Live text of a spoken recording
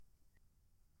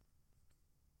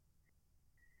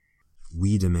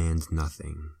We demand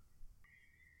nothing.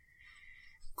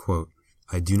 Quote,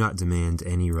 I do not demand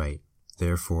any right,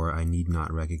 therefore I need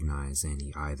not recognize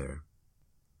any either.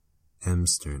 M.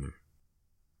 Sterner.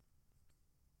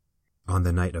 On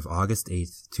the night of August 8,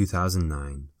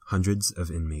 2009, hundreds of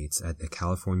inmates at the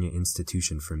California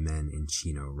Institution for Men in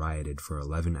Chino rioted for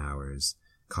 11 hours,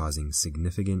 causing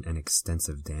significant and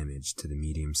extensive damage to the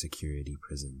medium-security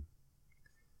prison.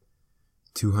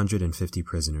 250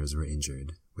 prisoners were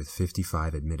injured, with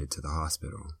 55 admitted to the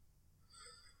hospital.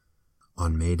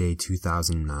 On May Day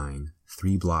 2009,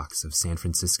 3 blocks of San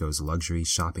Francisco's luxury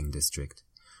shopping district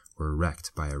were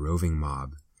wrecked by a roving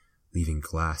mob, leaving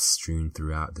glass strewn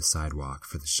throughout the sidewalk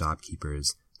for the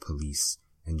shopkeepers, police,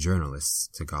 and journalists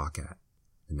to gawk at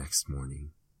the next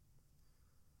morning.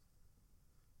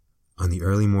 On the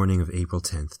early morning of April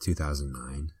 10,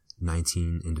 2009,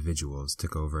 19 individuals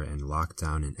took over and locked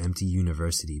down an empty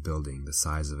university building the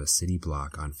size of a city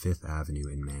block on Fifth Avenue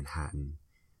in Manhattan,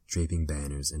 draping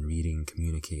banners and reading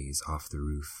communiques off the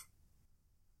roof.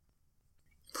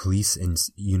 Police and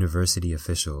university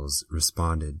officials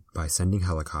responded by sending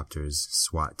helicopters,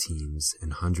 SWAT teams,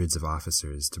 and hundreds of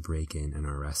officers to break in and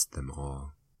arrest them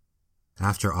all.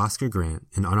 After Oscar Grant,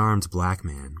 an unarmed black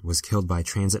man, was killed by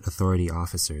transit authority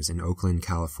officers in Oakland,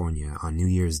 California on New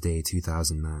Year's Day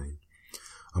 2009,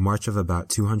 a march of about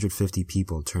 250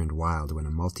 people turned wild when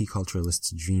a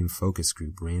multiculturalist dream focus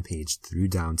group rampaged through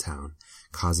downtown,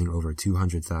 causing over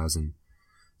 $200,000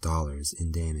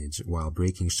 in damage while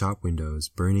breaking shop windows,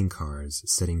 burning cars,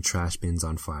 setting trash bins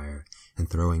on fire, and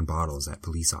throwing bottles at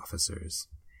police officers.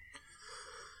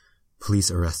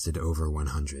 Police arrested over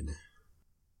 100.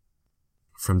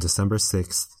 From December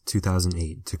 6,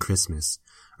 2008 to Christmas,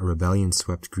 a rebellion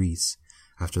swept Greece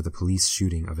after the police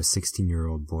shooting of a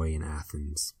 16-year-old boy in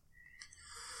Athens.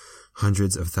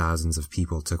 Hundreds of thousands of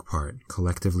people took part,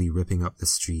 collectively ripping up the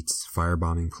streets,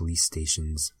 firebombing police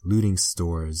stations, looting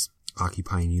stores,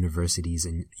 occupying universities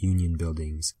and union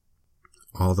buildings,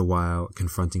 all the while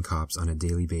confronting cops on a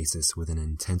daily basis with an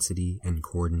intensity and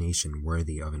coordination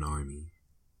worthy of an army.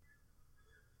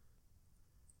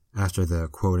 After the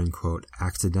quote-unquote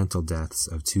accidental deaths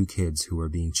of 2 kids who were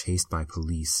being chased by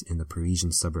police in the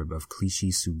Parisian suburb of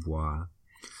Clichy-sous-Bois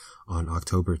on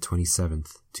October 27,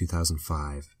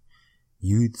 2005,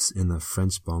 youths in the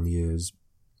French banlieues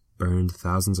burned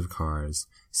thousands of cars,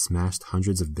 smashed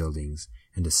hundreds of buildings,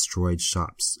 and destroyed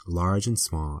shops, large and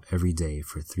small, every day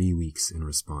for 3 weeks in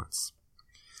response.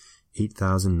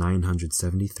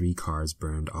 8,973 cars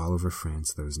burned all over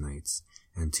France those nights,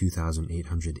 and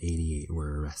 2,888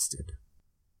 were arrested.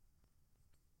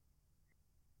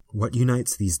 What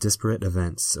unites these disparate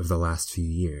events of the last few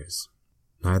years?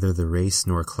 Neither the race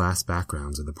nor class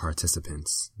backgrounds of the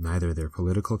participants, neither their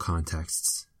political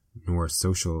contexts nor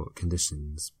social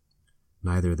conditions,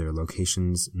 neither their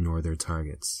locations nor their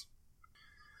targets.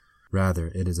 Rather,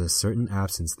 it is a certain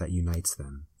absence that unites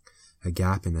them, a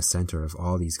gap in the center of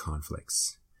all these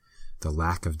conflicts, the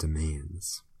lack of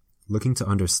demands. Looking to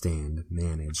understand,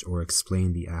 manage, or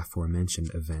explain the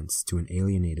aforementioned events to an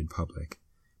alienated public,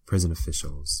 prison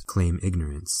officials claim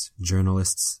ignorance,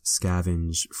 journalists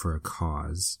scavenge for a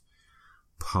cause,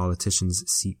 politicians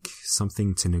seek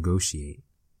something to negotiate,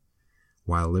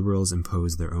 while liberals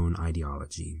impose their own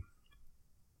ideology.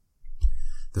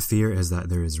 The fear is that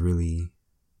there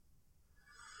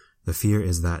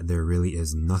really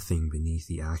is nothing beneath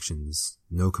the actions,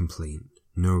 no complaint,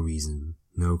 no reason,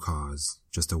 no cause,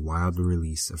 just a wild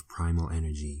release of primal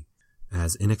energy,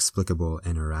 as inexplicable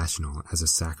and irrational as a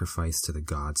sacrifice to the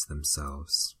gods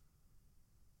themselves.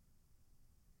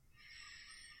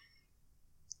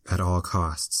 At all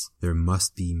costs, there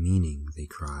must be meaning, they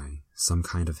cry, some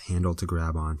kind of handle to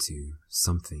grab onto,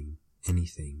 something,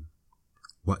 anything.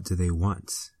 What do they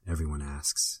want? Everyone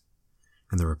asks.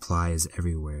 And the reply is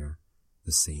everywhere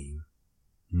the same.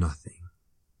 Nothing.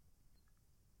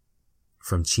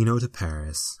 From Chino to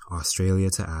Paris, Australia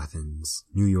to Athens,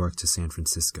 New York to San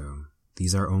Francisco,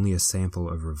 these are only a sample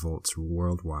of revolts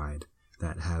worldwide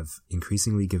that have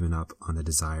increasingly given up on the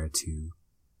desire to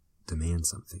demand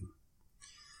something.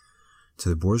 To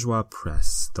the bourgeois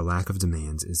press, the lack of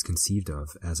demands is conceived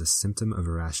of as a symptom of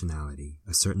irrationality,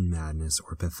 a certain madness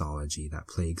or pathology that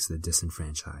plagues the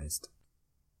disenfranchised.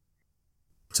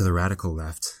 To the radical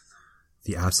left,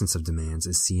 the absence of demands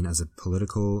is seen as a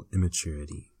political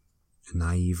immaturity, a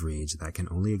naive rage that can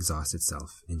only exhaust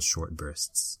itself in short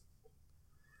bursts.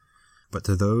 But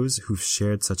to those who've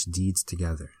shared such deeds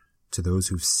together, to those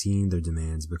who've seen their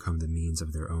demands become the means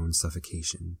of their own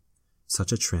suffocation,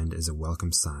 such a trend is a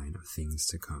welcome sign of things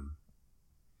to come.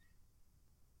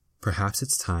 Perhaps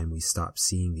it's time we stop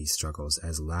seeing these struggles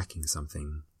as lacking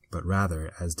something, but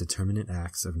rather as determinate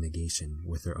acts of negation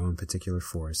with their own particular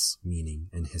force, meaning,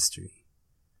 and history.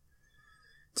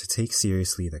 To take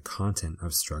seriously the content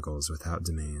of struggles without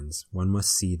demands, one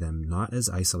must see them not as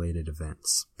isolated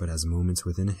events, but as moments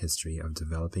within a history of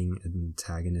developing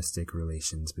antagonistic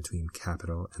relations between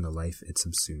capital and the life it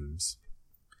subsumes.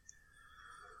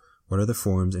 What are the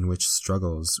forms in which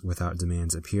struggles without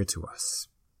demands appear to us?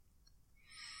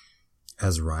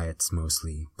 As riots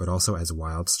mostly, but also as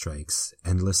wild strikes,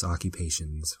 endless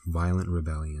occupations, violent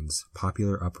rebellions,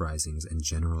 popular uprisings, and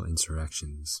general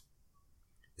insurrections.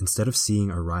 Instead of seeing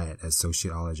a riot as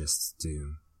sociologists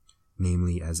do,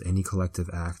 namely as any collective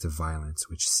act of violence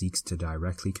which seeks to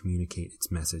directly communicate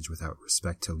its message without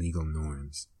respect to legal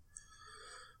norms,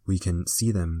 we can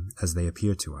see them as they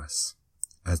appear to us,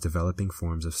 as developing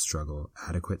forms of struggle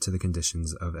adequate to the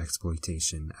conditions of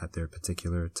exploitation at their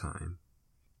particular time.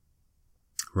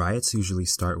 Riots usually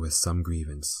start with some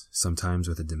grievance, sometimes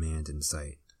with a demand in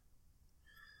sight.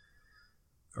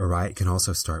 A riot can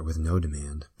also start with no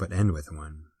demand, but end with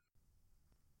one.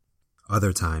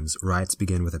 Other times, riots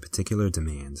begin with a particular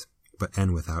demand, but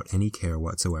end without any care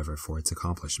whatsoever for its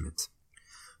accomplishment.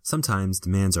 Sometimes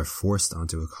demands are forced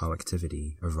onto a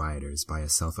collectivity of rioters by a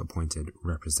self-appointed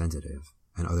representative,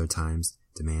 and other times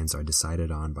demands are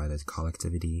decided on by the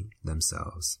collectivity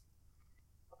themselves.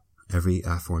 Every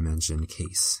aforementioned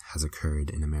case has occurred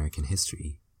in American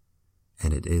history,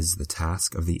 and it is the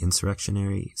task of the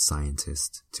insurrectionary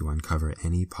scientist to uncover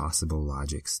any possible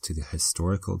logics to the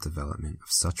historical development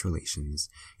of such relations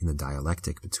in the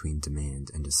dialectic between demand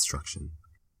and destruction.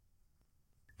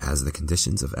 As the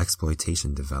conditions of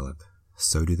exploitation develop,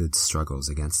 so do the struggles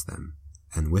against them,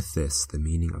 and with this the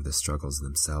meaning of the struggles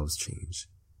themselves change,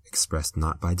 expressed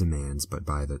not by demands but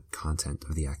by the content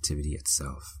of the activity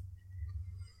itself.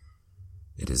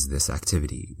 It is this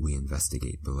activity we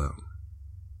investigate below.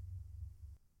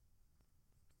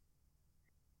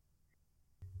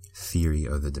 Theory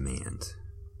of the demand.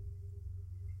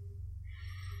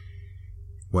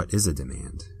 What is a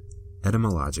demand?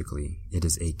 Etymologically, it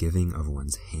is a giving of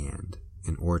one's hand,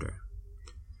 an order.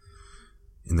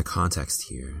 In the context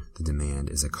here, the demand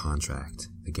is a contract,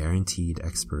 the guaranteed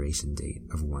expiration date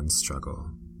of one's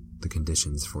struggle, the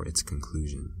conditions for its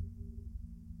conclusion.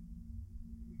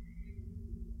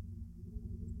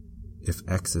 If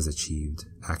X is achieved,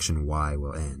 action Y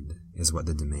will end, is what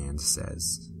the demand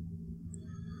says.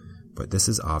 But this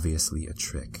is obviously a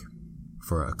trick,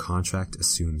 for a contract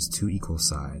assumes two equal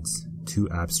sides, two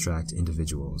abstract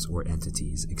individuals or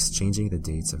entities exchanging the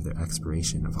dates of their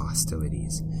expiration of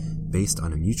hostilities based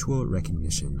on a mutual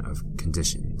recognition of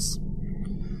conditions.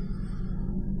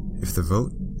 If the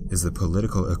vote is the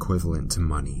political equivalent to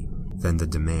money, then the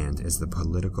demand is the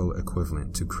political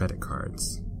equivalent to credit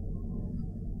cards.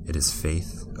 It is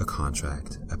faith, a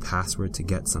contract, a password to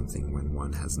get something when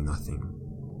one has nothing.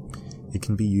 It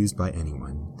can be used by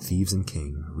anyone, thieves and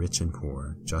king, rich and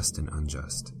poor, just and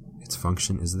unjust. Its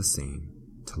function is the same,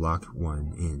 to lock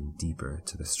one in deeper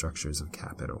to the structures of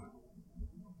capital.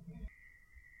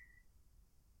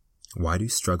 Why do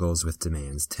struggles with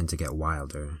demands tend to get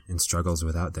wilder, and struggles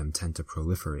without them tend to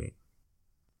proliferate?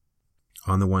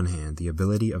 On the one hand, the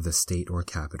ability of the state or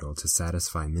capital to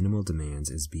satisfy minimal demands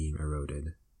is being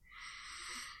eroded.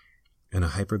 In a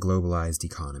hyper-globalized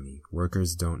economy,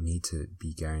 workers don't need to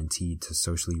be guaranteed to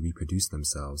socially reproduce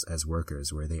themselves as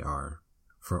workers where they are,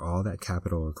 for all that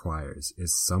capital requires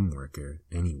is some worker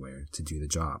anywhere to do the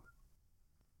job.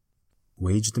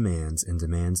 Wage demands and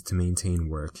demands to maintain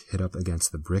work hit up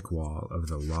against the brick wall of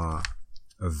the law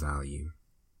of value.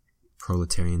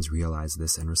 Proletarians realize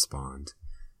this and respond,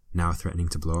 now threatening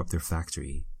to blow up their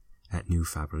factory at New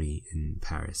Fabry in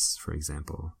Paris, for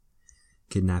example,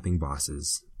 kidnapping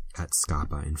bosses at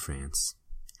Scapa in France,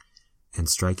 and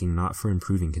striking not for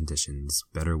improving conditions,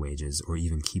 better wages, or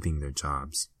even keeping their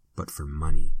jobs, but for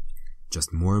money,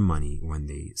 just more money when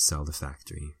they sell the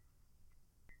factory.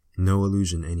 No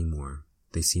illusion anymore,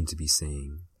 they seem to be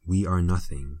saying. We are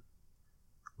nothing.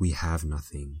 We have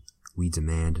nothing. We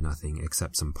demand nothing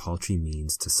except some paltry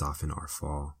means to soften our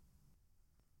fall.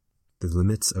 The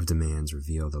limits of demands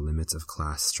reveal the limits of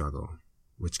class struggle,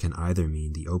 which can either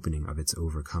mean the opening of its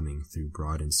overcoming through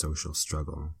broadened social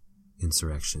struggle,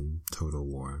 insurrection, total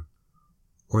war,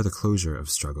 or the closure of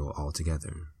struggle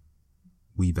altogether.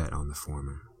 We bet on the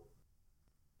former.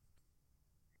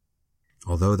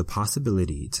 Although the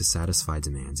possibility to satisfy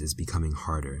demands is becoming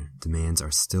harder, demands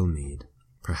are still made,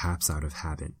 perhaps out of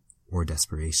habit or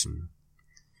desperation.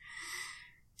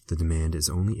 The demand is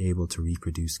only able to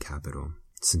reproduce capital,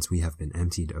 since we have been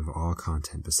emptied of all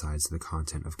content besides the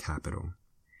content of capital.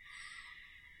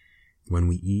 When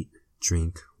we eat,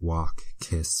 drink, walk,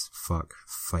 kiss, fuck,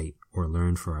 fight, or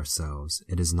learn for ourselves,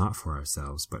 it is not for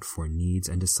ourselves, but for needs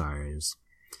and desires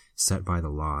set by the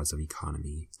laws of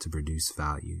economy to produce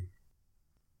value.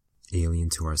 Alien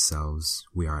to ourselves,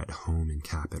 we are at home in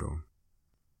capital.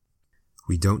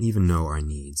 We don't even know our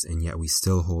needs, and yet we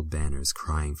still hold banners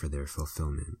crying for their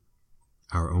fulfillment.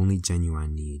 Our only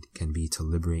genuine need can be to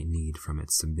liberate need from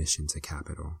its submission to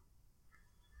capital.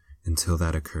 Until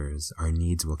that occurs, our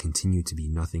needs will continue to be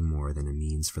nothing more than a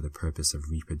means for the purpose of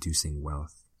reproducing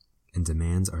wealth, and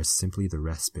demands are simply the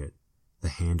respite, the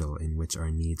handle in which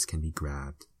our needs can be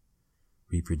grabbed,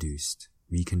 reproduced,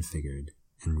 reconfigured,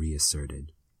 and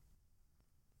reasserted.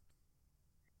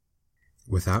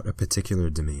 Without a particular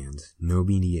demand, no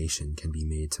mediation can be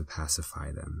made to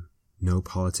pacify them. No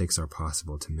politics are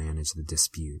possible to manage the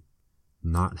dispute.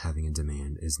 Not having a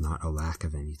demand is not a lack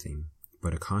of anything,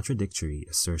 but a contradictory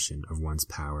assertion of one's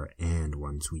power and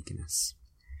one's weakness.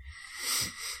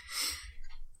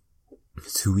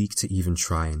 Too weak to even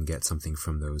try and get something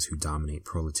from those who dominate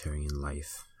proletarian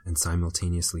life, and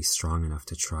simultaneously strong enough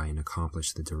to try and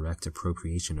accomplish the direct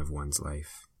appropriation of one's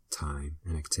life, time,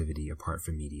 and activity apart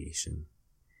from mediation.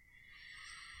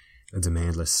 A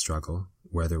demandless struggle,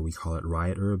 whether we call it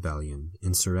riot or rebellion,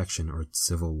 insurrection or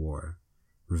civil war,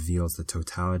 reveals the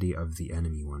totality of the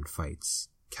enemy one fights,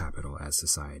 capital as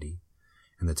society,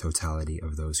 and the totality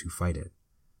of those who fight it,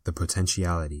 the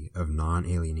potentiality of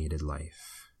non-alienated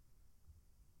life.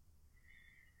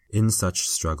 In such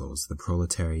struggles, the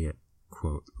proletariat,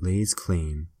 quote, lays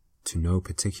claim to no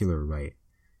particular right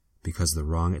because the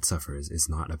wrong it suffers is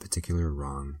not a particular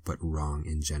wrong, but wrong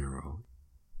in general.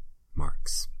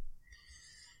 Marx.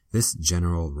 This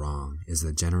general wrong is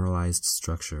the generalized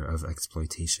structure of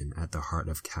exploitation at the heart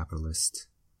of capitalist.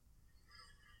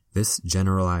 This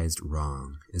generalized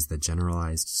wrong is the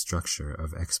generalized structure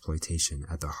of exploitation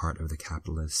at the heart of the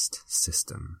capitalist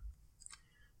system.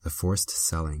 The forced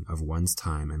selling of one's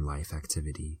time and life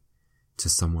activity to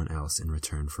someone else in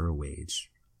return for a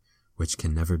wage, which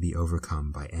can never be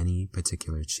overcome by any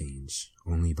particular change,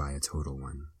 only by a total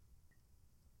one.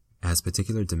 As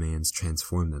particular demands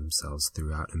transform themselves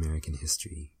throughout American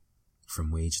history,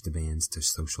 from wage demands to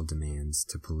social demands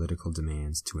to political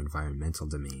demands to environmental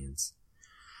demands,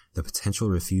 the potential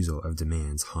refusal of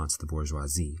demands haunts the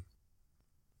bourgeoisie.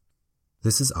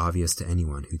 This is obvious to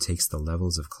anyone who takes the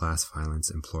levels of class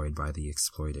violence employed by the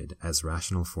exploited as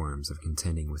rational forms of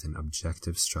contending with an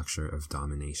objective structure of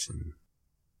domination.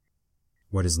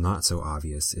 What is not so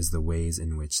obvious is the ways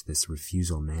in which this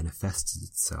refusal manifests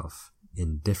itself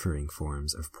in differing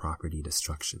forms of property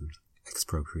destruction,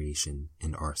 expropriation,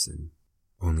 and arson.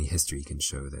 Only history can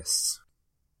show this.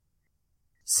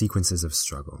 Sequences of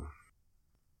struggle.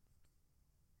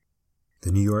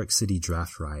 The New York City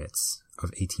draft riots of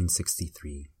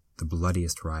 1863, the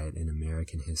bloodiest riot in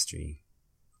American history,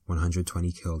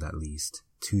 120 killed at least,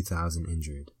 2,000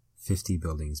 injured, 50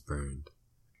 buildings burned,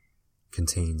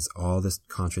 contains all the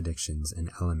contradictions and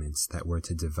elements that were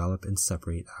to develop and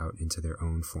separate out into their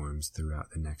own forms throughout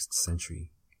the next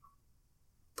century.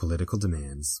 Political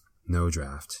demands, no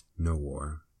draft, no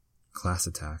war, class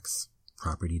attacks,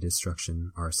 property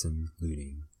destruction, arson,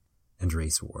 looting, and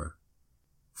race war,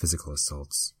 physical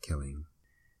assaults, killing.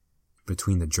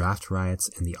 Between the draft riots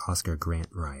and the Oscar Grant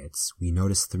riots, we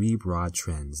notice three broad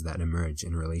trends that emerge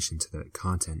in relation to the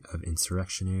content of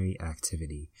insurrectionary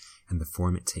activity and the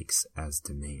form it takes as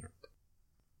demand.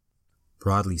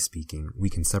 Broadly speaking, we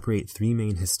can separate three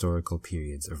main historical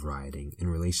periods of rioting in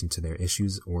relation to their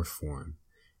issues or form,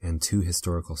 and two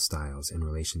historical styles in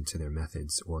relation to their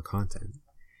methods or content.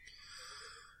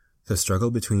 The struggle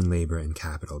between labor and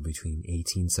capital between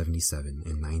 1877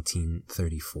 and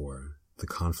 1934, the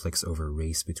conflicts over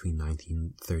race between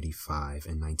 1935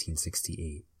 and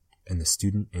 1968, and the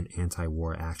student and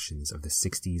anti-war actions of the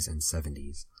 60s and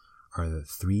 70s are the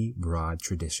three broad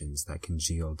traditions that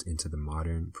congealed into the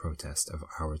modern protest of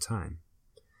our time.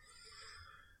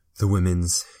 The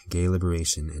women's, gay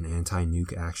liberation, and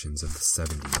anti-nuke actions of the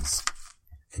 70s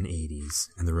and 80s,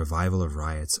 and the revival of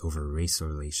riots over race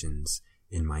relations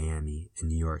in Miami and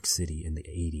New York City in the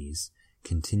 80s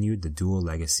continued the dual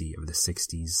legacy of the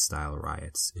 60s-style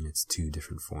riots in its two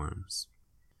different forms.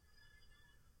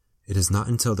 It is not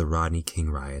until the Rodney King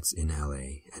riots in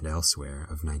LA and elsewhere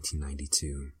of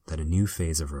 1992 that a new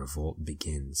phase of revolt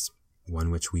begins, one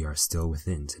which we are still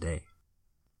within today.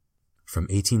 From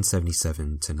 1877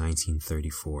 to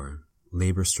 1934,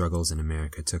 labor struggles in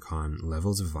America took on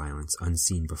levels of violence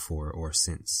unseen before or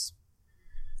since.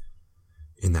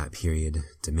 In that period,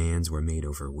 demands were made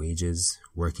over wages,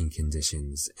 working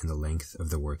conditions, and the length of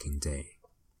the working day.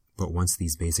 But once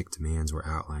these basic demands were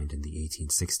outlined in the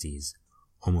 1860s,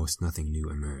 almost nothing new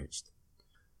emerged.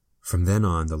 From then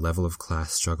on, the level of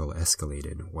class struggle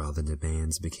escalated while the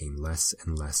demands became less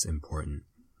and less important.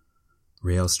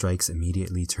 Rail strikes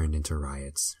immediately turned into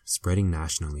riots, spreading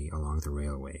nationally along the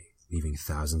railway, leaving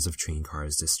thousands of train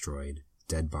cars destroyed,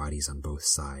 dead bodies on both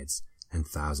sides, and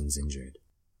thousands injured.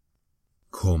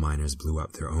 Coal miners blew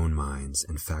up their own mines,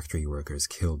 and factory workers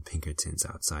killed Pinkertons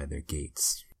outside their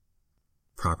gates.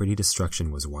 Property destruction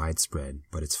was widespread,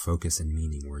 but its focus and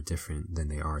meaning were different than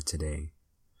they are today.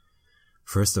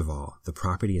 First of all, the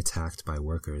property attacked by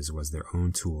workers was their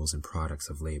own tools and products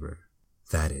of labor.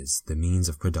 That is, the means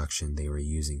of production they were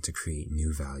using to create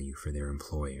new value for their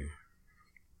employer.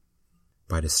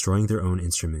 By destroying their own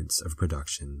instruments of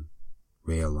production,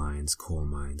 rail lines, coal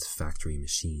mines, factory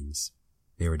machines,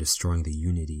 they were destroying the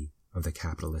unity of the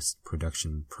capitalist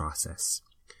production process,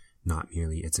 not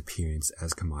merely its appearance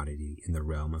as commodity in the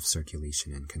realm of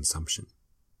circulation and consumption.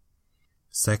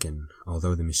 Second,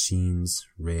 although the machines,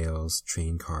 rails,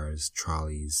 train cars,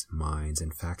 trolleys, mines,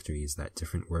 and factories that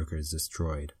different workers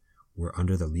destroyed were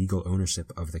under the legal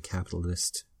ownership of the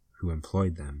capitalist who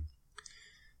employed them,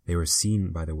 they were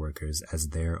seen by the workers as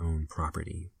their own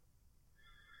property.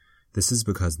 This is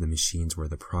because the machines were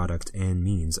the product and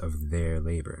means of their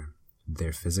labor,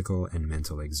 their physical and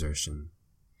mental exertion.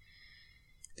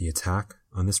 The attack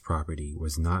on this property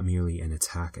was not merely an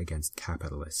attack against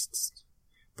capitalists,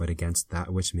 but against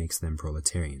that which makes them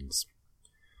proletarians: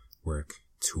 work,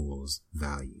 tools,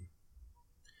 value.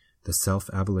 The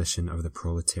self-abolition of the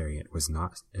proletariat was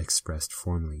not expressed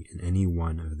formally in any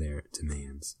one of their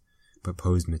demands, but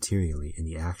posed materially in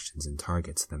the actions and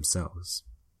targets themselves.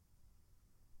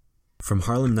 From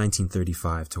Harlem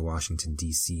 1935 to Washington,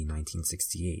 D.C.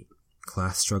 1968,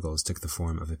 class struggles took the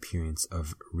form of appearance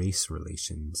of race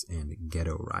relations and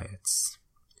ghetto riots.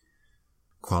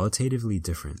 Qualitatively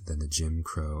different than the Jim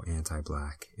Crow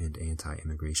anti-black and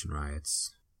anti-immigration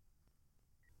riots.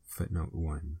 Footnote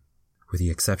 1. With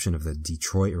the exception of the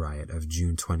Detroit riot of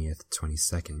June 20th,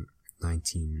 22nd,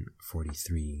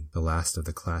 1943, the last of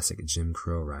the classic Jim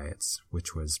Crow riots,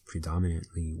 which was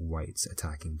predominantly whites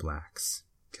attacking blacks,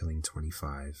 killing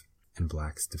 25, and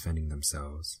blacks defending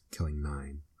themselves, killing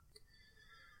 9.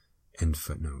 End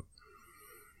footnote.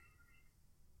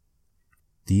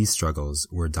 These struggles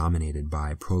were dominated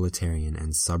by proletarian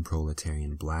and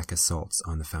sub-proletarian black assaults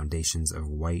on the foundations of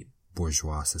white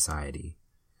bourgeois society: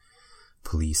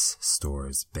 police,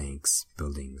 stores, banks,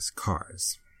 buildings,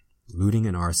 cars. Looting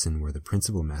and arson were the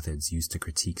principal methods used to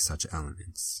critique such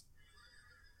elements.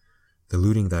 The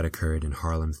looting that occurred in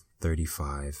Harlem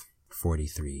 35,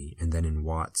 43, and then in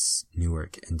Watts,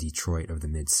 Newark, and Detroit of the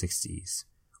mid-60s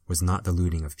was not the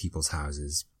looting of people's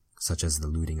houses, such as the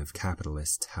looting of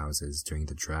capitalist houses during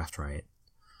the draft riot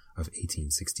of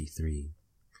 1863,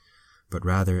 but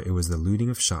rather it was the looting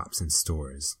of shops and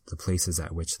stores, the places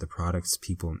at which the products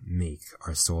people make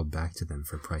are sold back to them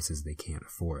for prices they can't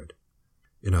afford.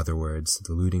 In other words,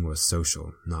 the looting was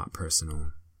social, not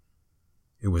personal.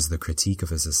 It was the critique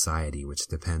of a society which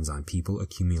depends on people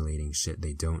accumulating shit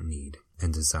they don't need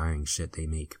and desiring shit they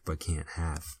make but can't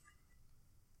have.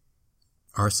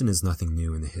 Arson is nothing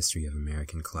new in the history of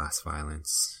American class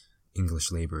violence.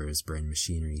 English laborers burned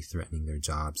machinery threatening their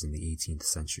jobs in the 18th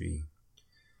century.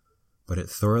 But it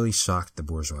thoroughly shocked the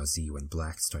bourgeoisie when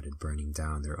blacks started burning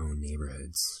down their own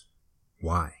neighborhoods.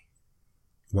 Why?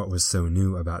 What was so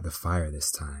new about the fire this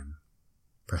time?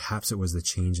 Perhaps it was the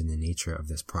change in the nature of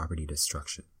this property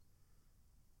destruction.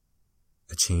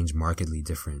 A change markedly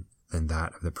different than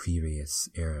that of the previous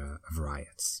era of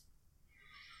riots.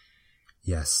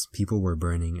 Yes, people were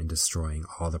burning and destroying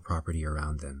all the property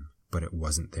around them, but it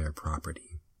wasn't their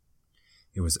property.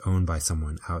 It was owned by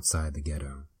someone outside the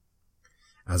ghetto.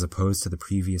 As opposed to the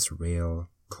previous rail,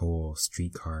 coal,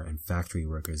 streetcar, and factory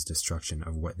workers' destruction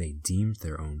of what they deemed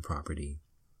their own property,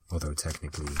 although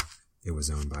technically it was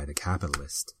owned by the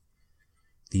capitalist.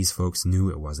 These folks knew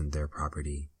it wasn't their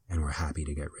property and were happy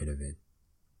to get rid of it,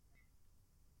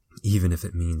 even if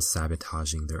it means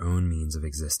sabotaging their own means of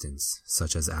existence,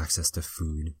 such as access to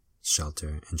food,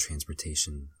 shelter, and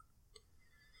transportation.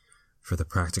 For the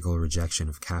practical rejection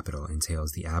of capital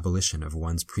entails the abolition of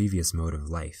one's previous mode of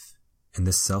life, and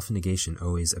this self-negation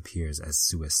always appears as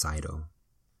suicidal.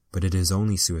 But it is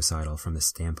only suicidal from the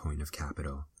standpoint of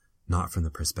capital, not from the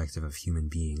perspective of human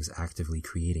beings actively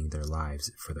creating their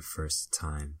lives for the first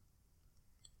time.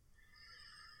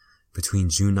 Between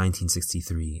June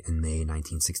 1963 and May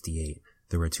 1968,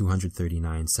 there were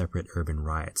 239 separate urban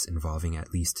riots involving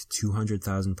at least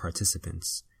 200,000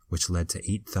 participants, which led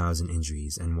to 8,000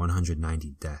 injuries and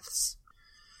 190 deaths.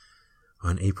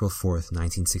 On April 4,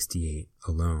 1968,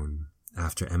 alone,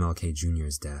 after MLK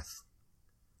Jr.'s death,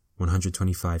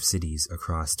 125 cities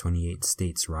across 28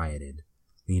 states rioted,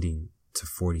 leading to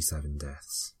 47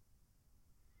 deaths.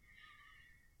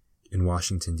 In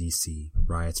Washington, D.C.,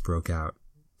 riots broke out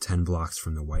 10 blocks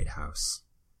from the White House.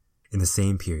 In the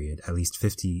same period, at least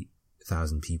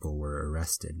 50,000 people were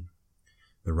arrested.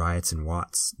 The riots in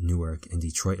Watts, Newark, and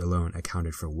Detroit alone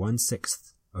accounted for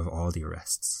 1/6 of all the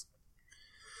arrests.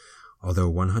 Although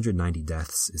 190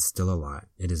 deaths is still a lot,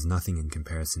 it is nothing in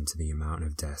comparison to the amount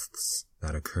of deaths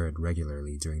that occurred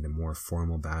regularly during the more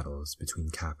formal battles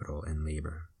between capital and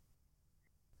labor.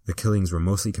 The killings were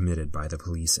mostly committed by the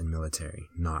police and military,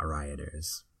 not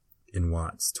rioters. In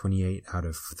Watts, 28 out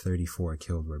of 34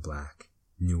 killed were black.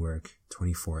 Newark,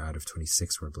 24 out of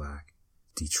 26 were black.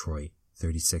 Detroit,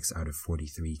 36 out of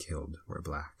 43 killed were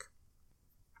black.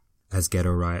 As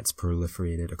ghetto riots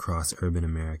proliferated across urban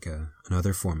America,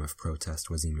 another form of protest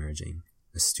was emerging,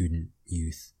 a student,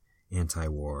 youth,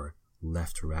 anti-war,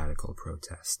 left radical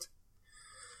protest.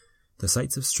 The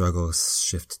sites of struggle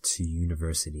shift to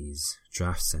universities,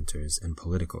 draft centers, and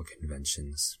political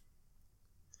conventions.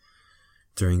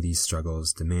 During these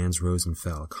struggles, demands rose and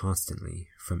fell constantly,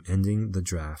 from ending the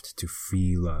draft to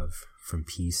free love, from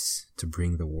peace to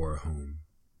bring the war home.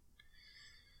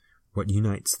 What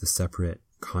unites the separate,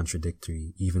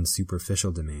 contradictory, even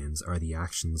superficial demands are the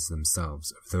actions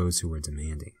themselves of those who were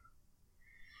demanding.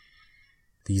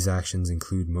 These actions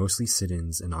include mostly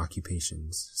sit-ins and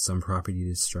occupations, some property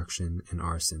destruction and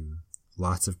arson,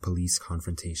 lots of police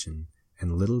confrontation,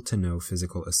 and little to no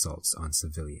physical assaults on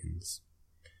civilians.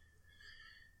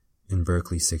 In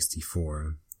Berkeley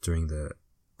 64, during the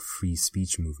free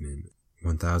speech movement,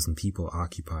 1,000 people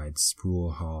occupied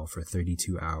Sproul Hall for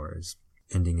 32 hours,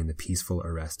 ending in the peaceful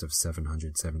arrest of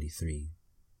 773.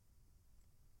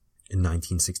 In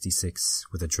 1966,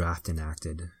 with a draft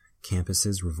enacted,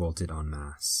 campuses revolted en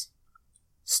masse.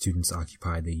 Students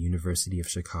occupied the University of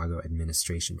Chicago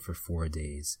administration for 4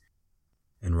 days,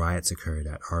 and riots occurred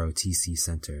at ROTC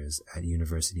centers at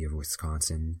University of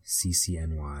Wisconsin,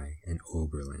 CCNY, and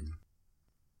Oberlin.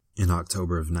 In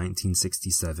October of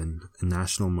 1967, a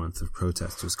national month of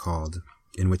protest was called,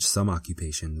 in which some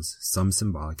occupations, some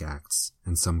symbolic acts,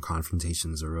 and some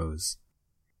confrontations arose.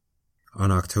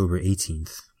 On October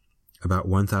 18th, about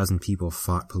 1,000 people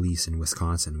fought police in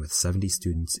Wisconsin with 70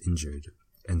 students injured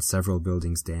and several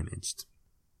buildings damaged.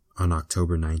 On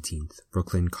October 19th,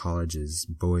 Brooklyn College's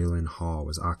Boylan Hall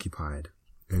was occupied,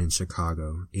 and in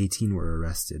Chicago, 18 were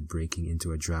arrested breaking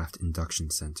into a draft induction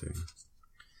center.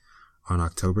 On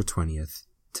October 20th,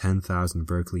 10,000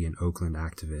 Berkeley and Oakland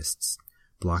activists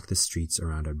blocked the streets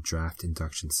around a draft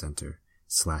induction center,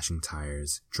 slashing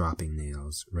tires, dropping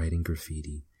nails, writing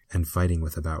graffiti, and fighting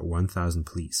with about 1,000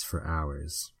 police for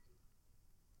hours.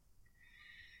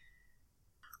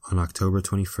 On October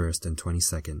 21st and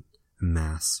 22nd, a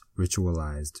mass,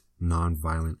 ritualized,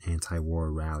 non-violent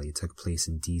anti-war rally took place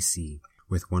in D.C.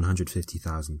 with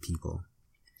 150,000 people.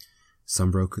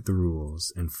 Some broke the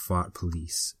rules and fought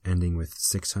police, ending with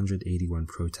 681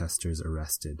 protesters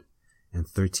arrested, and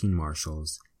 13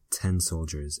 marshals, 10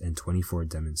 soldiers, and 24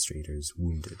 demonstrators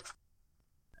wounded.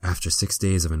 After 6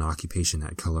 days of an occupation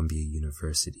at Columbia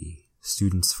University,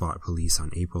 students fought police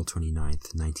on April 29,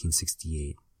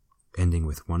 1968, ending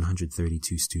with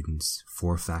 132 students,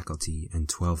 4 faculty, and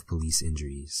 12 police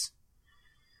injuries.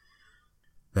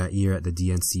 That year at the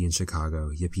DNC in Chicago,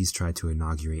 hippies tried to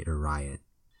inaugurate a riot,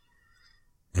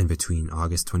 and between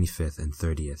August 25th and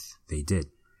 30th, they did.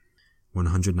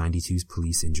 192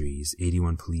 police injuries,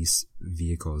 81 police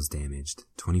vehicles damaged,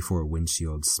 24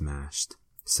 windshields smashed,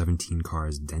 17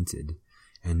 cars dented,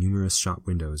 and numerous shop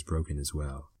windows broken as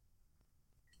well.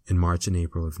 In March and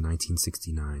April of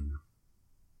 1969,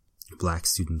 black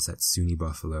students at SUNY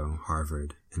Buffalo,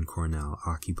 Harvard, and Cornell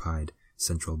occupied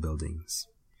central buildings.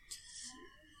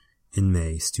 In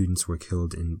May, students were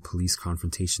killed in police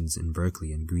confrontations in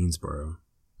Berkeley and Greensboro.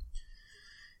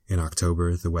 In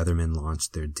October, the Weathermen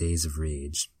launched their Days of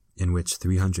Rage, in which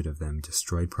 300 of them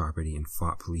destroyed property and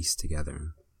fought police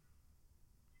together.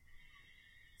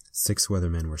 6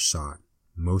 Weathermen were shot,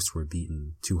 most were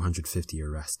beaten, 250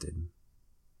 arrested.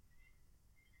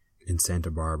 In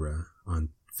Santa Barbara, on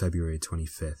February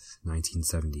 25th,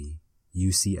 1970,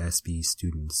 UCSB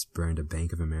students burned a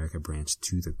Bank of America branch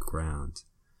to the ground,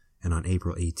 and on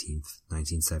April 18th,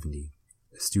 1970,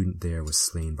 a student there was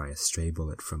slain by a stray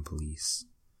bullet from police.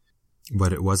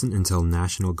 But it wasn't until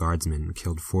National Guardsmen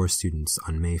killed 4 students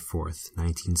on May 4th,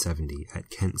 1970 at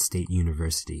Kent State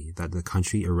University that the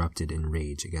country erupted in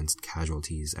rage against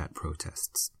casualties at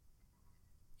protests.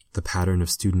 The pattern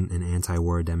of student and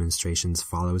anti-war demonstrations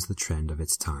follows the trend of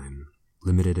its time: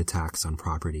 limited attacks on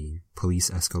property,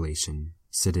 police escalation,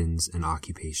 sit-ins, and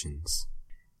occupations.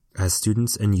 As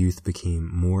students and youth became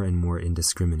more and more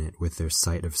indiscriminate with their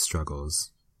sight of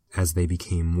struggles, as they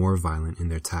became more violent in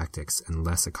their tactics and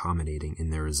less accommodating in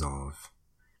their resolve,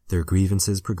 their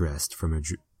grievances progressed from a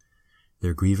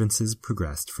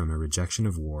rejection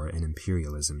of war and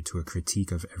imperialism to a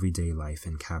critique of everyday life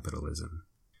and capitalism.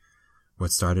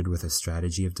 What started with a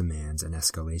strategy of demands and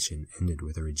escalation ended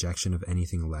with a rejection of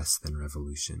anything less than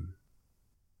revolution.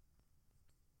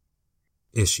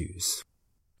 Issues.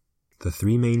 The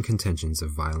three main contentions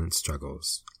of violent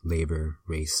struggles, labor,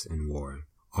 race, and war,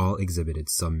 all exhibited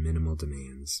some minimal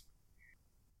demands.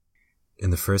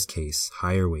 In the first case,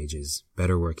 higher wages,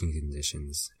 better working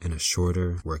conditions, and a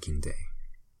shorter working day.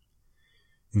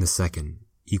 In the second,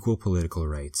 equal political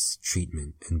rights,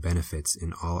 treatment, and benefits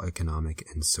in all economic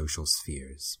and social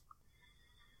spheres.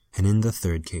 And in the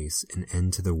third case, an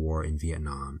end to the war in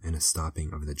Vietnam and a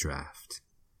stopping of the draft.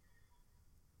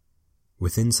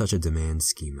 Within such a demand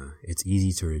schema, it's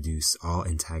easy to reduce all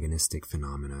antagonistic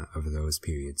phenomena of those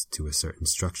periods to a certain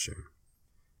structure.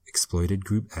 Exploited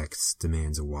Group X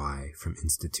demands a Y from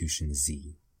Institution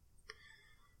Z.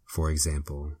 For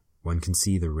example, one can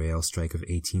see the rail strike of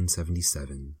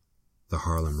 1877, the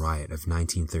Harlem Riot of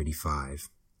 1935,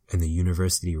 and the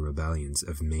University Rebellions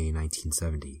of May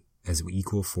 1970 as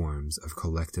equal forms of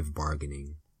collective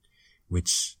bargaining,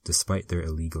 which, despite their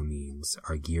illegal means,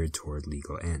 are geared toward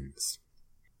legal ends.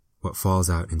 What falls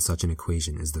out in such an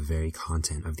equation is the very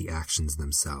content of the actions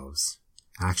themselves,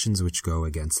 actions which go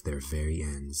against their very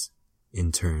ends,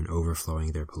 in turn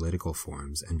overflowing their political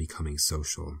forms and becoming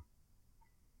social.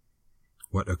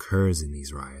 What occurs in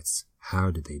these riots? How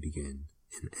did they begin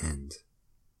and end?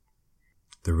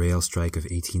 The rail strike of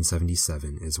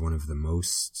 1877 is one of the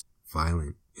most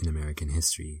violent in American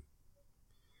history.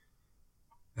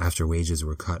 After wages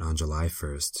were cut on July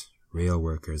 1st, rail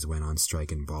workers went on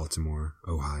strike in Baltimore,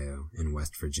 Ohio, and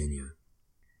West Virginia.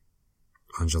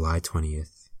 On July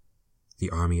 20th, the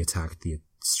Army attacked the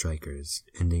strikers,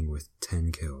 ending with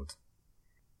 10 killed.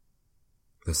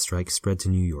 The strike spread to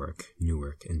New York,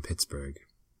 Newark, and Pittsburgh.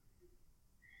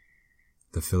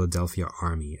 The Philadelphia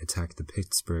Army attacked the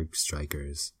Pittsburgh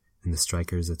strikers, and the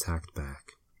strikers attacked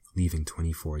back, leaving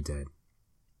 24 dead.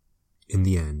 In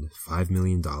the end, $5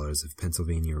 million of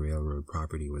Pennsylvania Railroad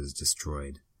property was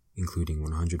destroyed, including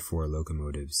 104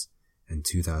 locomotives and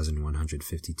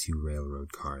 2,152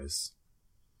 railroad cars.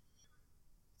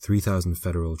 3,000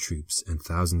 federal troops and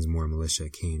thousands more militia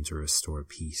came to restore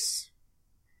peace.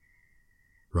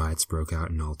 Riots broke out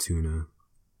in Altoona,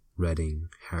 Reading,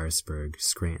 Harrisburg,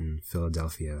 Scranton,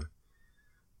 Philadelphia,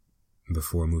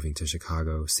 before moving to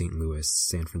Chicago, St. Louis,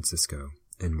 San Francisco,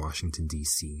 and Washington,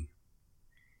 D.C.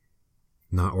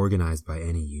 Not organized by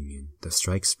any union, the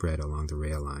strike spread along the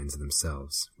rail lines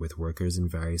themselves, with workers in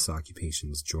various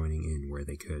occupations joining in where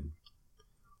they could.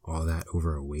 All that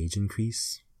over a wage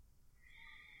increase?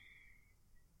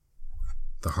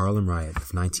 The Harlem Riot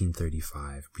of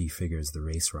 1935 prefigures the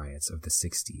race riots of the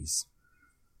 60s.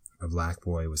 A black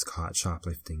boy was caught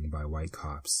shoplifting by white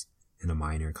cops, and a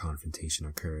minor confrontation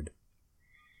occurred.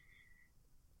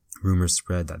 Rumors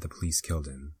spread that the police killed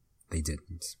him. They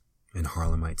didn't, and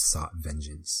Harlemites sought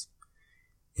vengeance.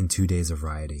 In 2 days of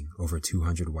rioting, over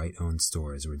 200 white-owned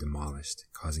stores were demolished,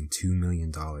 causing $2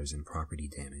 million in property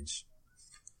damage.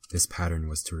 This pattern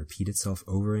was to repeat itself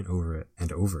over and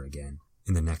over again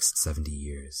in the next 70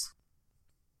 years.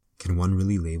 Can one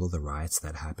really label the riots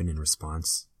that happened in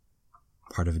response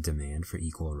part of a demand for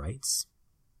equal rights?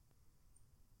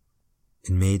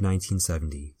 In May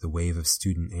 1970, the wave of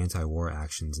student anti-war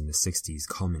actions in the 60s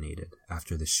culminated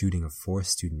after the shooting of 4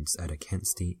 students at a Kent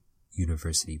State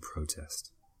University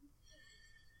protest.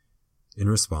 In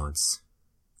response,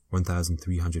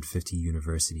 1,350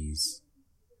 universities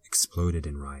exploded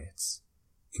in riots,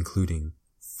 including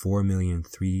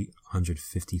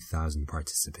 4,350,000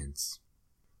 participants.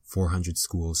 400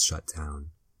 schools shut down.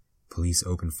 Police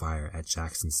opened fire at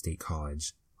Jackson State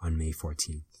College on May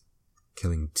 14th.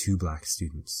 Killing 2 black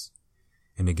students,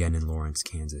 and again in Lawrence,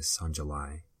 Kansas on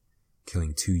July,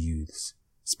 killing 2 youths,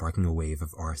 sparking a wave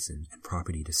of arson and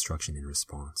property destruction in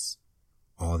response.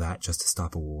 All that just to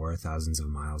stop a war thousands of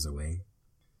miles away?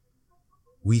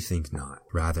 We think not.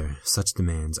 Rather, such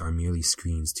demands are merely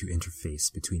screens to interface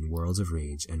between worlds of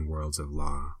rage and worlds of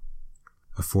law.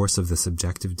 A force of the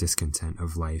subjective discontent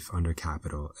of life under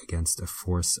capital against a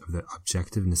force of the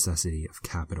objective necessity of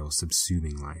capital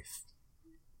subsuming life.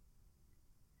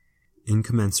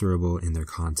 Incommensurable in their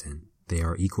content, they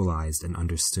are equalized and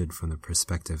understood from the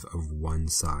perspective of one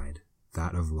side,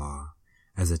 that of law,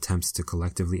 as attempts to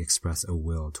collectively express a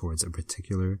will towards a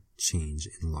particular change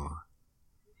in law.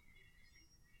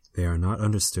 They are not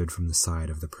understood from the side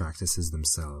of the practices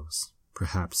themselves,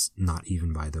 perhaps not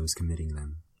even by those committing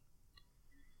them.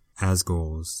 As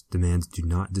goals, demands do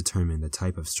not determine the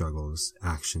type of struggles,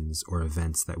 actions, or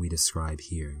events that we describe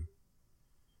here.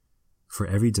 For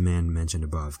every demand mentioned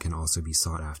above can also be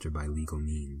sought after by legal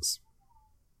means.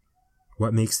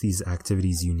 What makes these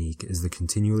activities unique is the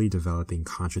continually developing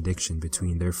contradiction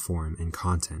between their form and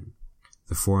content,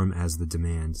 the form as the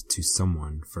demand to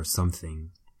someone for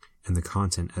something, and the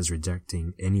content as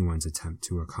rejecting anyone's attempt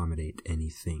to accommodate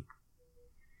anything.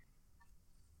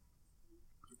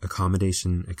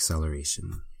 Accommodation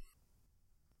acceleration.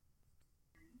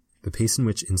 The pace in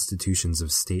which institutions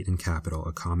of state and capital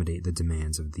accommodate the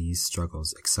demands of these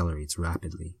struggles accelerates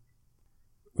rapidly.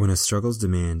 When a struggle's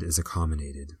demand is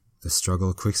accommodated, the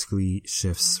struggle quickly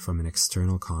shifts from an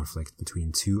external conflict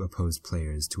between two opposed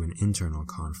players to an internal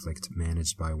conflict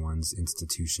managed by one's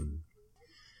institution.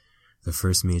 The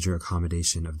first major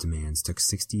accommodation of demands took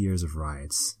 60 years of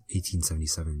riots,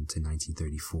 1877 to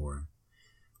 1934,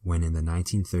 when in the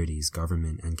 1930s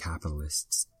government and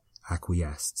capitalists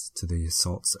acquiesced to the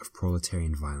assaults of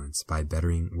proletarian violence by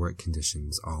bettering work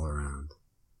conditions all around.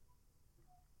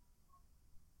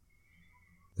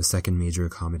 The second major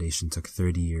accommodation took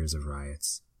 30 years of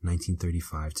riots, 1935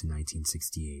 to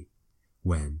 1968,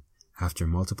 when, after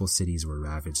multiple cities were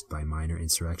ravaged by minor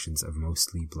insurrections of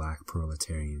mostly black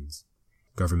proletarians,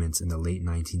 governments in the late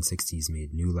 1960s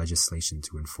made new legislation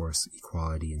to enforce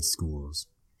equality in schools,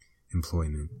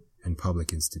 employment, and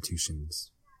public institutions.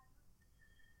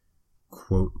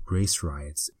 Quote, race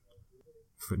riots.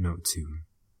 Footnote 2.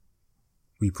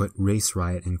 We put race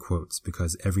riot in quotes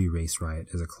because every race riot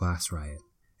is a class riot,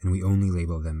 and we only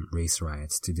label them race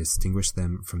riots to distinguish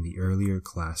them from the earlier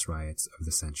class riots of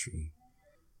the century.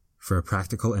 For a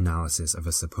practical analysis of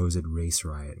a supposed race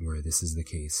riot where this is the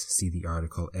case, see the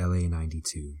article LA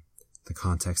 92, The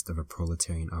Context of a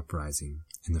Proletarian Uprising,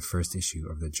 in the first issue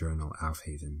of the journal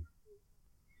Aufhaven.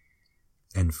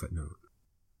 End footnote.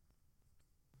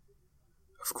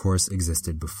 Of course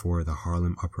existed before the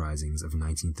Harlem uprisings of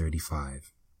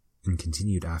 1935, and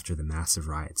continued after the massive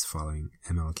riots following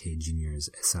MLK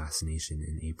Jr.'s assassination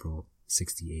in April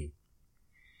 '68.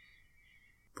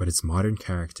 But its modern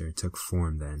character took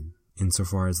form then,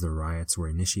 insofar as the riots were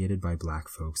initiated by black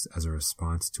folks as a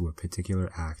response to a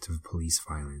particular act of police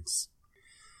violence,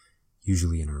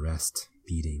 usually an arrest,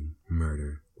 beating,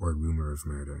 murder, or rumor of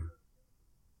murder,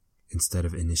 instead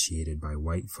of initiated by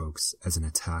white folks as an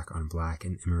attack on black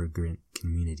and immigrant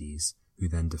communities who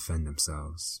then defend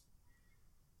themselves.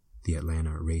 The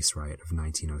Atlanta race riot of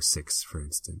 1906, for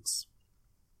instance.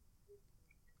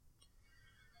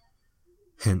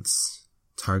 Hence,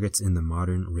 targets in the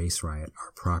modern race riot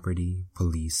are property,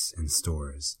 police, and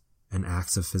stores, and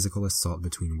acts of physical assault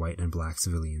between white and black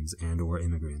civilians and/or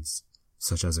immigrants,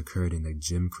 such as occurred in the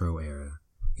Jim Crow era,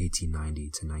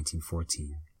 1890 to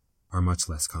 1914, are much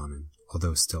less common,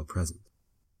 although still present.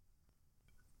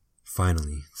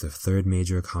 Finally, the third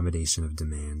major accommodation of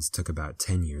demands took about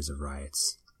 10 years of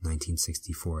riots,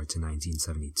 1964 to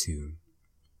 1972,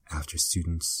 after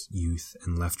students, youth,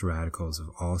 and left radicals of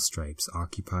all stripes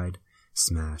occupied,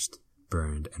 smashed,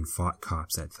 burned, and fought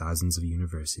cops at thousands of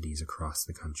universities across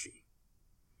the country.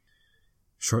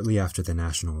 Shortly after the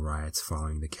national riots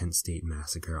following the Kent State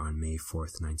Massacre on May 4,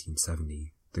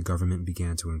 1970, the government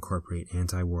began to incorporate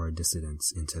anti-war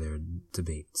dissidents into their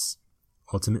debates,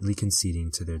 ultimately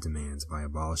conceding to their demands by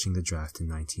abolishing the draft in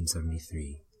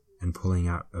 1973 and pulling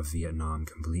out of Vietnam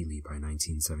completely by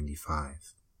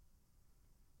 1975.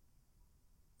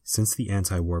 Since the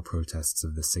anti-war protests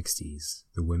of the 60s,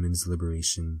 the women's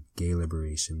liberation, gay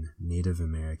liberation, Native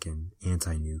American,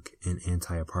 anti-nuke, and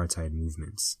anti-apartheid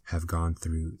movements have gone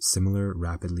through similar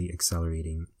rapidly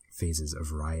accelerating phases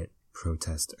of riot,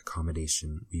 protest,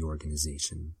 accommodation,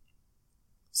 reorganization.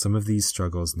 Some of these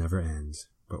struggles never end,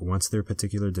 but once their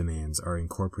particular demands are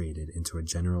incorporated into a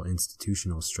general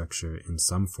institutional structure in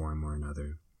some form or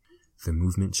another, the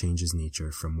movement changes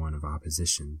nature from one of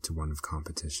opposition to one of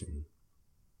competition.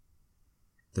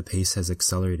 The pace has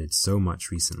accelerated so much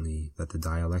recently that the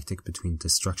dialectic between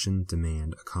destruction,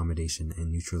 demand, accommodation, and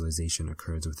neutralization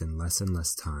occurs within less and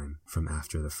less time from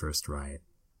after the first riot.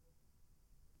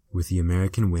 With the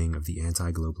American wing of the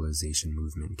anti-globalization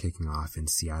movement kicking off in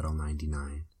Seattle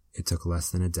 '99, it took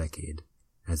less than a decade,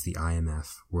 as the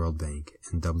IMF, World Bank,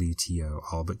 and WTO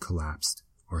all but collapsed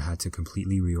or had to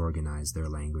completely reorganize their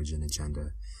language and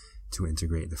agenda to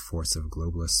integrate the force of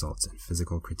global assaults and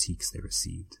physical critiques they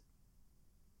received.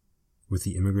 With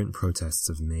the immigrant protests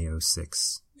of May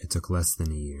 '06, it took less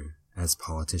than a year, as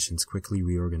politicians quickly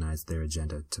reorganized their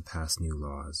agenda to pass new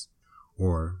laws,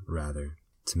 or, rather,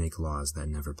 to make laws that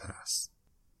never pass.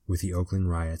 With the Oakland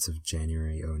riots of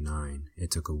January 2009, it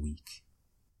took a week.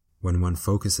 When one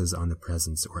focuses on the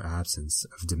presence or absence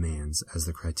of demands as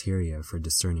the criteria for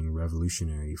discerning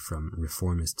revolutionary from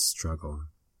reformist struggle,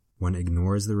 one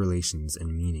ignores the relations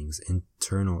and meanings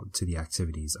internal to the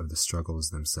activities of the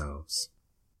struggles themselves.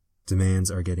 Demands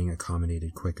are getting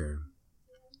accommodated quicker,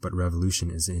 but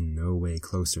revolution is in no way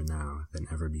closer now than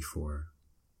ever before.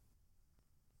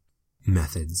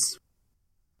 Methods.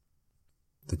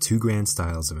 The two grand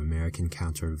styles of American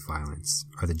counter-violence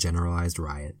are the generalized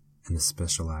riot and the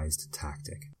specialized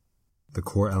tactic. The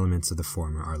core elements of the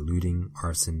former are looting,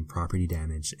 arson, property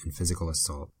damage, and physical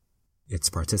assault.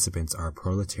 Its participants are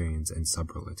proletarians and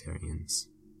subproletarians.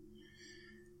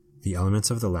 The elements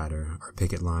of the latter are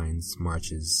picket lines,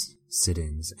 marches,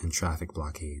 sit-ins, and traffic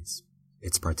blockades.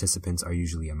 Its participants are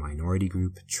usually a minority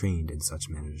group trained in such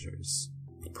measures.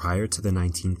 Prior to the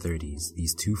 1930s,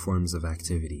 these two forms of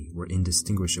activity were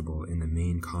indistinguishable in the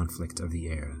main conflict of the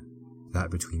era,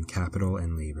 that between capital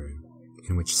and labor,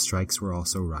 in which strikes were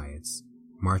also riots,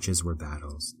 marches were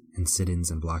battles, and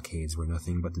sit-ins and blockades were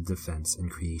nothing but the defense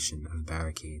and creation of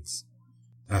barricades.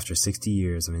 After 60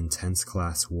 years of intense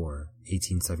class war,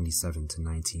 1877 to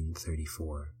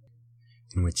 1934,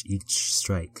 in which each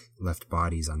strike left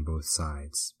bodies on both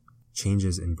sides,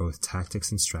 changes in both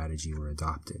tactics and strategy were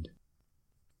adopted.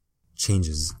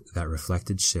 Changes that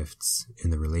reflected shifts in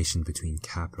the relation between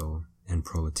capital and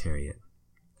proletariat,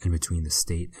 and between the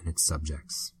state and its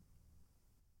subjects.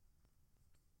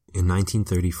 In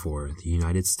 1934, the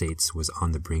United States was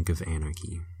on the brink of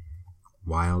anarchy.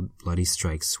 Wild, bloody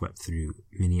strikes swept through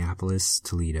Minneapolis,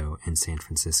 Toledo, and San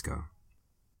Francisco.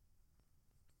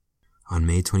 On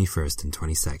May 21st and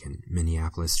 22nd,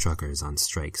 Minneapolis truckers on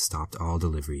strike stopped all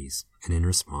deliveries, and in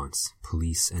response,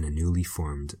 police and a newly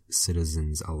formed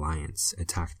Citizens Alliance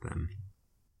attacked them.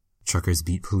 Truckers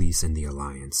beat police in the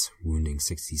alliance, wounding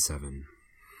 67.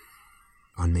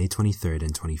 On May 23rd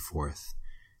and 24th,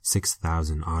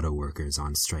 6,000 auto workers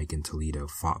on strike in Toledo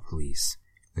fought police,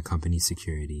 the company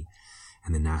security,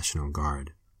 and the National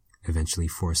Guard, eventually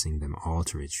forcing them all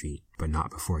to retreat, but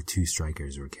not before 2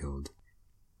 strikers were killed.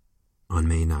 On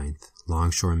May 9th,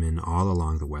 longshoremen all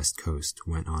along the West Coast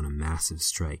went on a massive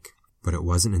strike, but it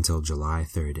wasn't until July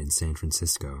 3rd in San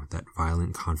Francisco that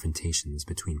violent confrontations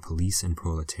between police and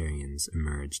proletarians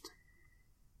emerged.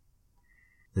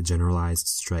 The generalized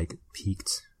strike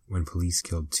peaked when police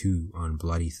killed 2 on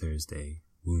Bloody Thursday,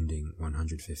 wounding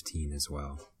 115 as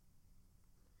well.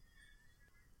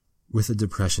 With the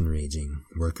Depression raging,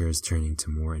 workers turning to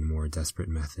more and more desperate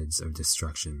methods of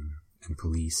destruction, and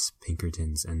police,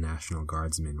 Pinkertons, and National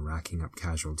Guardsmen racking up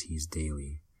casualties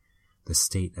daily, the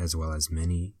state as well as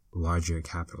many larger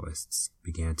capitalists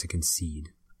began to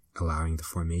concede, allowing the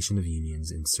formation of unions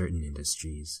in certain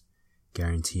industries,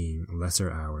 guaranteeing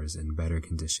lesser hours and better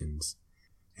conditions,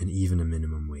 and even a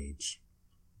minimum wage.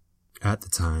 At the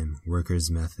time,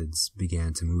 workers' methods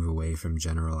began to move away from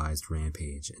generalized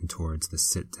rampage and towards the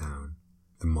sit-down,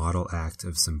 the model act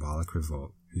of symbolic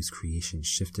revolt whose creation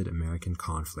shifted American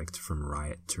conflict from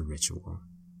riot to ritual.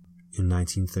 In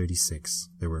 1936,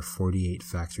 there were 48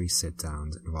 factory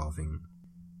sit-downs involving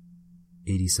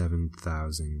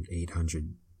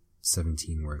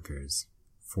 87,817 workers,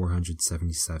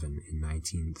 477 in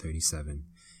 1937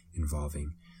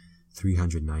 involving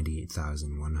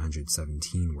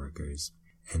 398,117 workers,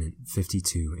 and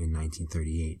 52 in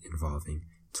 1938 involving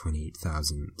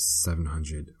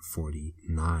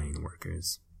 28,749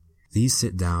 workers. These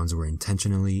sit-downs were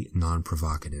intentionally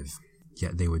non-provocative,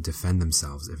 yet they would defend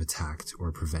themselves if attacked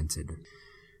or prevented.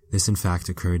 This in fact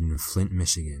occurred in Flint,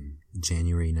 Michigan,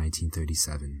 January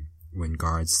 1937, when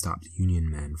guards stopped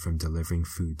Union men from delivering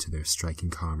food to their striking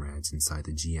comrades inside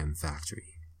the GM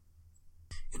factory.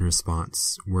 In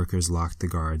response, workers locked the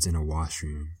guards in a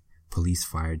washroom, police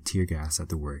fired tear gas at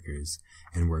the workers,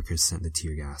 and workers sent the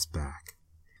tear gas back.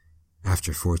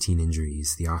 After 14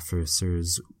 injuries, the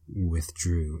officers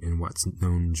withdrew in what's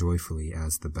known joyfully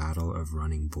as the Battle of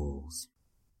Running Bulls.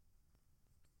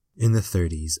 In the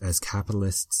 30s, as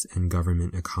capitalists and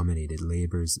government accommodated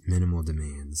labor's minimal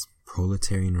demands,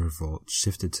 proletarian revolt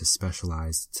shifted to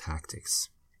specialized tactics,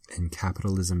 and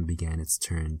capitalism began its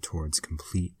turn towards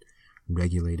complete,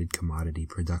 regulated commodity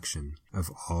production of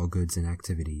all goods and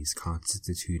activities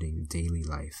constituting daily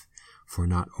life for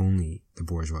not only the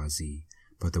bourgeoisie,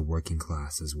 but the working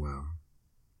class as well.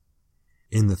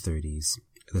 In the 30s,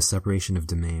 the separation of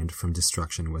demand from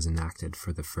destruction was enacted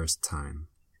for the first time.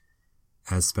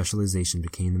 As specialization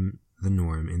became the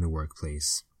norm in the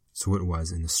workplace, so it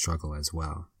was in the struggle as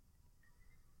well.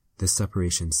 This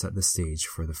separation set the stage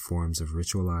for the forms of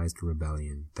ritualized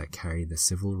rebellion that carried the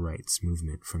civil rights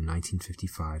movement from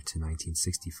 1955 to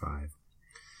 1965,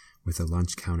 with the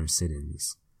lunch counter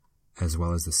sit-ins, as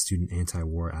well as the student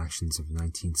anti-war actions of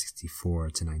 1964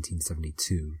 to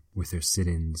 1972, with their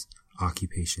sit-ins,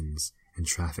 occupations, and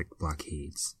traffic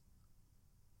blockades.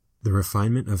 The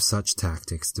refinement of such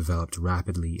tactics developed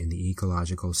rapidly in the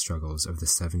ecological struggles of the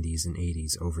 70s and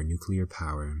 80s over nuclear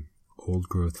power,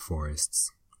 old-growth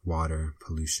forests, water,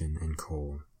 pollution, and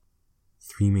coal.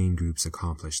 Three main groups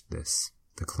accomplished this: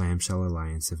 the Clamshell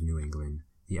Alliance of New England,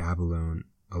 the Abalone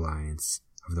Alliance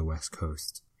of the West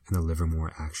Coast, and the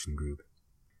Livermore Action Group.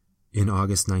 In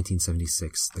August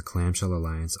 1976, the Clamshell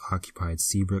Alliance occupied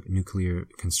Seabrook Nuclear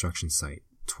Construction Site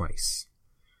twice,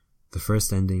 the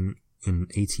first ending in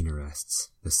 18 arrests,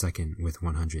 the second with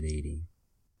 180.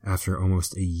 After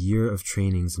almost a year of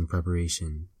trainings and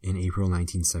preparation, in April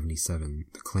 1977,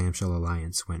 the Clamshell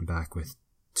Alliance went back with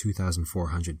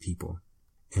 2,400 people,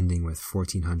 ending with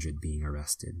 1,400 being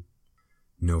arrested.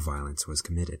 No violence was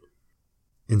committed.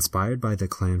 Inspired by the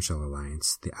Clamshell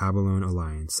Alliance, the Abalone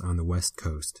Alliance on the West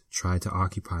Coast tried to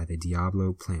occupy the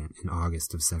Diablo plant in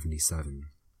August of 77.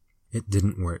 It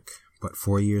didn't work, but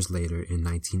 4 years later, in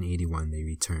 1981, they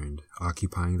returned,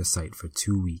 occupying the site for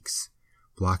 2 weeks,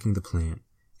 blocking the plant,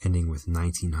 ending with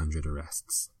 1,900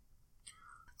 arrests.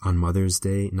 On Mother's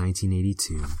Day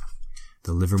 1982,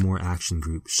 the Livermore Action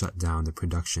Group shut down the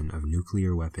production of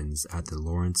nuclear weapons at the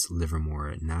Lawrence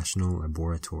Livermore National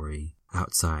Laboratory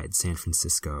outside San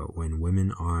Francisco when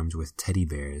women armed with teddy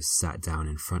bears sat down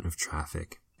in front of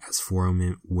traffic as 4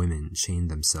 women chained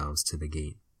themselves to the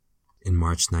gate. In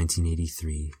March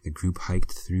 1983, the group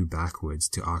hiked through backwoods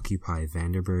to occupy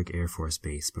Vandenberg Air Force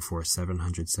Base before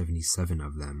 777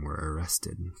 of them were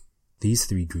arrested. These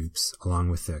 3 groups,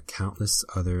 along with the countless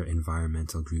other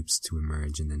environmental groups to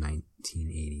emerge in the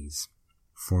 1980s,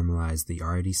 formalized the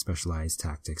already specialized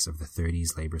tactics of the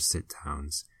 30s labor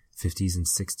sit-downs, 50s and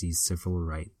 60s civil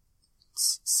rights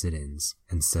sit-ins,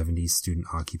 and 70s student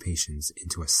occupations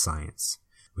into a science,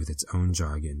 with its own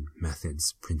jargon,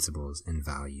 methods, principles, and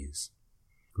values.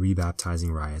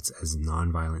 Rebaptizing riots as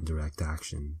nonviolent direct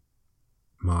action,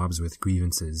 mobs with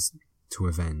grievances to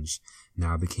avenge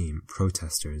now became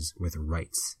protesters with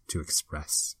rights to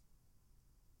express.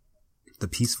 The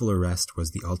peaceful arrest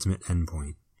was the ultimate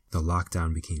endpoint. The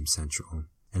lockdown became central,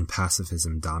 and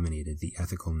pacifism dominated the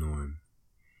ethical norm.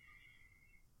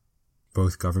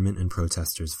 Both government and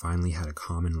protesters finally had a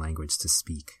common language to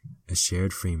speak, a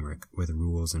shared framework with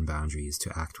rules and boundaries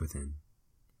to act within.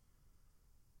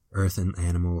 Earth and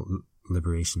animal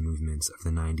liberation movements of the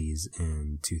 90s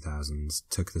and 2000s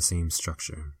took the same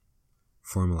structure,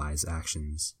 formalized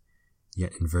actions,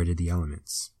 yet inverted the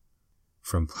elements.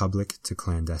 From public to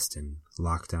clandestine,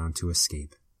 lockdown to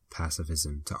escape,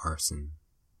 pacifism to arson.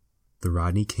 The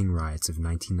Rodney King riots of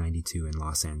 1992 in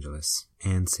Los Angeles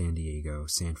and San Diego,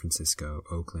 San Francisco,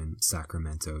 Oakland,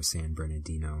 Sacramento, San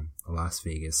Bernardino, Las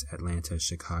Vegas, Atlanta,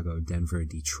 Chicago, Denver,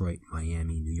 Detroit,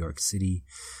 Miami, New York City,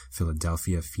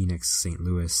 Philadelphia, Phoenix, St.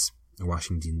 Louis,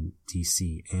 Washington,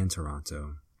 D.C., and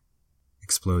Toronto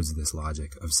explodes this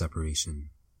logic of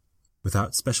separation.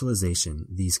 Without specialization,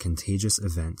 these contagious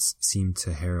events seem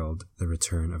to herald the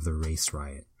return of the race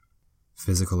riot.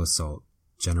 Physical assault,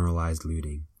 generalized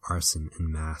looting, arson, and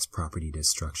mass property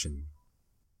destruction.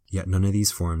 Yet none of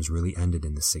these forms really ended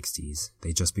in the 60s.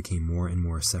 They just became more and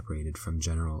more separated from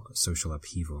general social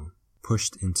upheaval,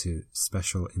 pushed into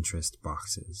special interest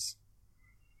boxes.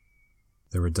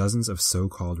 There were dozens of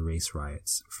so-called race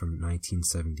riots from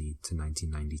 1970 to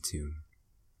 1992.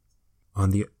 On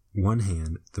the one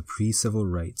hand, the pre-civil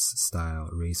rights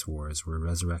style race wars were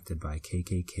resurrected by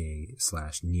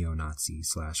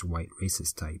KKK/neo-Nazi/white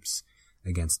racist types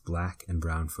against black and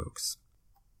brown folks,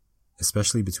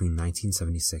 especially between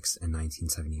 1976 and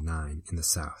 1979 in the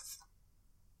South.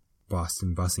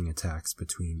 Boston busing attacks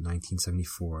between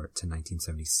 1974 to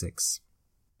 1976,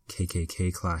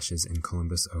 KKK clashes in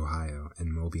Columbus, Ohio,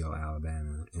 and Mobile,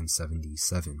 Alabama in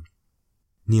 77,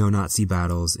 neo-Nazi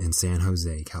battles in San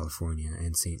Jose, California,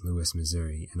 and St. Louis,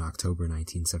 Missouri in October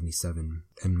 1977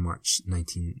 and March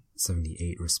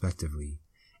 1978, respectively,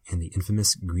 and the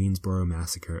infamous Greensboro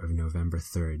Massacre of November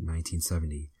 3,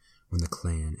 1970, when the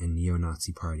Klan and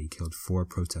neo-Nazi party killed 4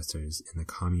 protesters in the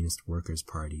Communist Workers'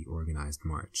 Party organized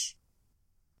march.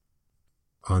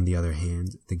 On the other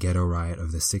hand, the ghetto riot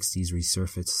of the 60s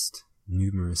resurfaced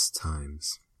numerous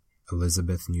times.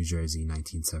 Elizabeth, New Jersey,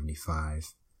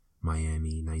 1975,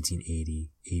 Miami, 1980,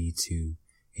 82,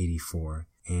 84,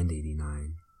 and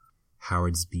 89,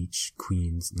 Howard's Beach,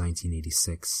 Queens,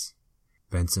 1986,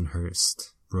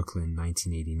 Bensonhurst, Brooklyn,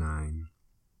 1989,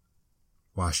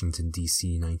 Washington,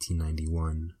 D.C.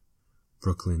 1991,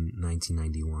 Brooklyn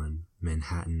 1991,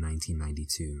 Manhattan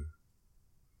 1992.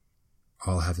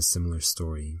 All have a similar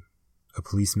story. A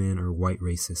policeman or white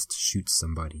racist shoots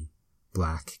somebody,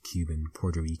 black, Cuban,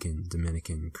 Puerto Rican,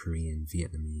 Dominican, Korean,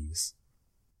 Vietnamese,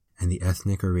 and the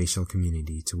ethnic or racial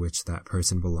community to which that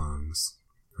person belongs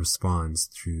responds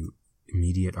through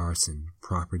immediate arson,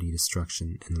 property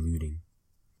destruction, and looting.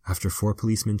 After 4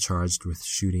 policemen charged with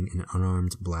shooting an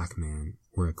unarmed black man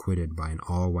were acquitted by an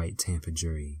all-white Tampa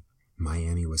jury,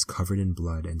 Miami was covered in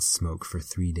blood and smoke for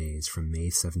 3 days from May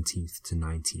 17th to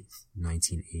 19th,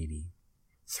 1980.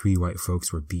 3 white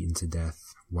folks were beaten to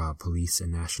death, while police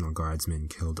and National Guardsmen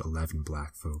killed 11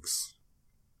 black folks.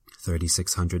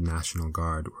 3,600 National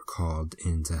Guard were called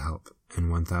in to help,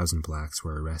 and 1,000 blacks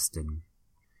were arrested.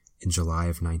 In July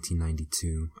of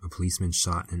 1992, a policeman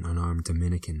shot an unarmed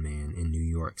Dominican man in New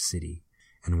York City,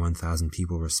 and 1,000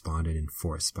 people responded in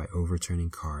force by overturning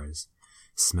cars,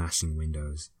 smashing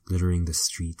windows, littering the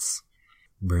streets,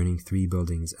 burning 3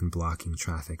 buildings, and blocking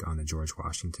traffic on the George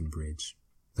Washington Bridge.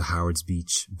 The Howard's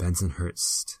Beach,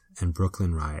 Bensonhurst, and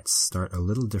Brooklyn riots start a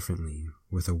little differently,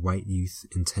 with a white youth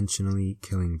intentionally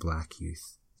killing black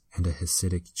youth, and a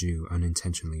Hasidic Jew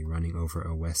unintentionally running over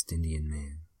a West Indian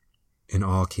man. In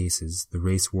all cases, the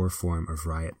race war form of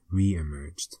riot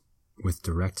re-emerged, with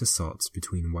direct assaults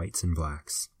between whites and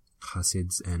blacks,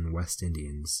 Hasids and West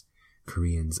Indians,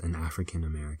 Koreans and African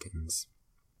Americans.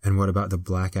 And what about the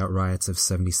blackout riots of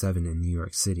 77 in New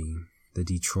York City, the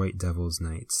Detroit Devils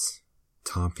Nights,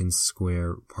 Tompkins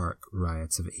Square Park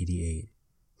riots of 88,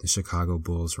 the Chicago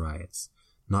Bulls riots,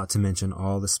 not to mention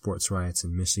all the sports riots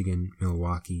in Michigan,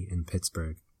 Milwaukee, and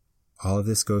Pittsburgh? All of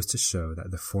this goes to show that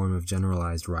the form of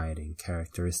generalized rioting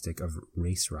characteristic of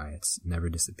race riots never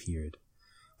disappeared,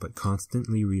 but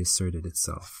constantly reasserted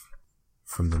itself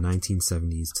from the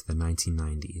 1970s to the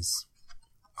 1990s,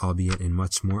 albeit in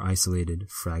much more isolated,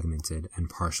 fragmented, and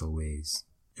partial ways.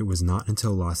 It was not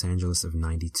until Los Angeles of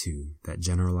 '92 that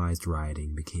generalized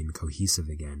rioting became cohesive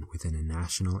again within a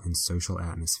national and social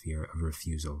atmosphere of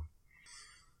refusal,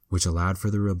 which allowed for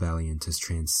the rebellion to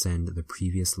transcend the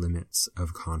previous limits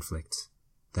of conflict,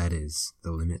 that is,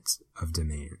 the limits of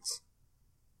demands.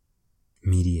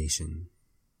 Mediation.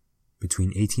 Between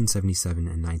 1877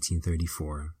 and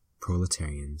 1934,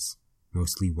 proletarians,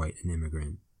 mostly white and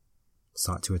immigrant,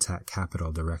 sought to attack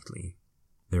capital directly,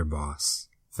 their boss,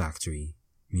 factory,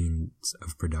 means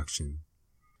of production,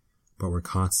 but were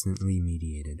constantly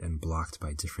mediated and blocked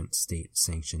by different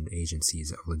state-sanctioned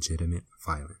agencies of legitimate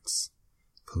violence: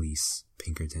 police,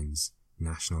 Pinkertons,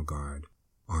 National Guard,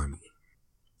 Army.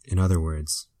 In other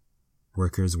words,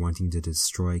 workers wanting to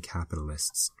destroy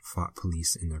capitalists fought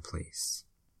police in their place.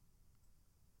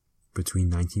 Between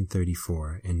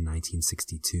 1934 and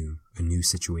 1962, a new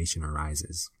situation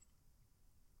arises.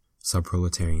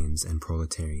 Subproletarians and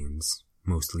proletarians,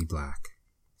 mostly black,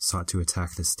 sought to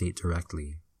attack the state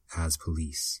directly, as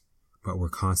police, but were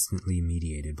constantly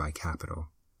mediated by capital,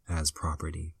 as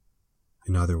property.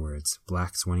 In other words,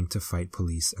 blacks wanting to fight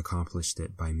police accomplished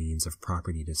it by means of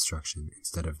property destruction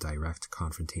instead of direct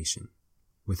confrontation,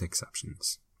 with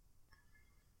exceptions.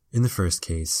 In the first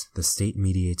case, the state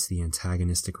mediates the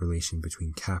antagonistic relation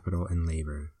between capital and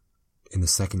labor. In the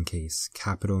second case,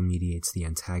 capital mediates the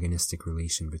antagonistic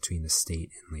relation between the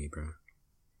state and labor.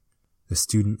 The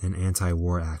student and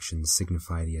anti-war actions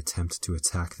signify the attempt to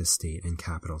attack the state and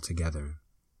capital together,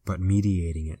 but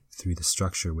mediating it through the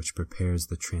structure which prepares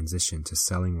the transition to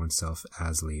selling oneself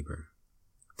as labor,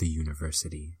 the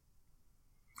university.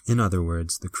 In other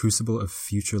words, the crucible of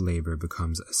future labor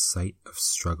becomes a site of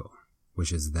struggle,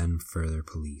 which is then further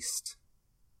policed.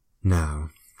 Now,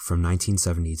 from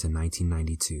 1970 to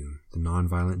 1992, the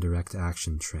nonviolent direct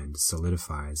action trend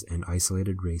solidifies and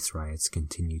isolated race riots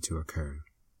continue to occur.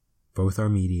 Both are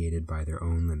mediated by their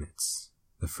own limits.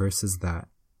 The first is that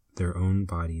their own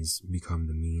bodies become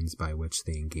the means by which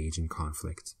they engage in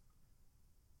conflict.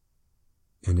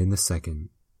 And in the second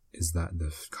is that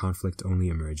the conflict only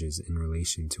emerges in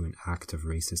relation to an act of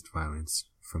racist violence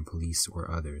from police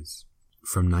or others.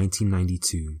 From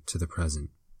 1992 to the present,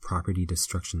 property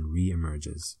destruction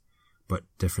re-emerges, but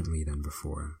differently than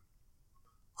before.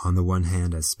 On the one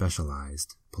hand as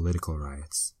specialized, political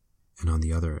riots, and on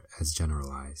the other as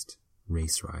generalized,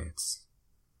 race riots.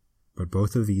 But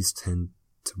both of these tend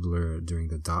to blur during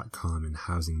the dot-com and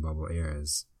housing bubble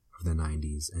eras of the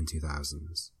 90s and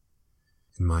 2000s.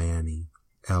 In Miami,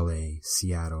 LA,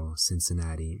 Seattle,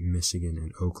 Cincinnati, Michigan,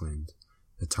 and Oakland,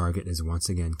 the target is once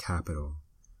again capital,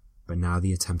 but now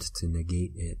the attempt to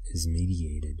negate it is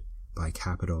mediated by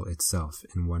capital itself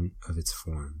in one of its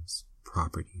forms,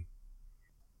 property.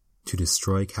 To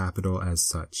destroy capital as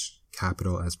such,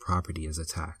 capital as property is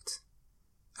attacked,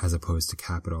 as opposed to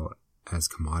capital as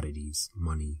commodities,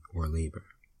 money, or labor.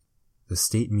 The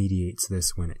state mediates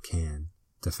this when it can,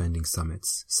 defending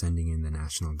summits, sending in the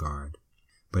National Guard,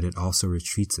 but it also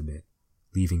retreats a bit,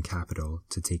 leaving capital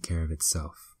to take care of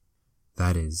itself.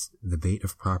 That is, the bait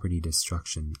of property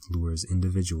destruction lures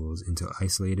individuals into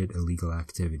isolated illegal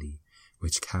activity,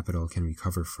 which capital can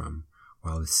recover from,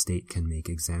 while the state can make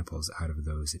examples out of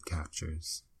those it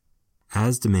captures.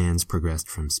 As demands progressed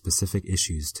from specific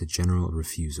issues to general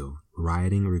refusal,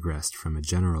 rioting regressed from a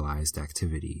generalized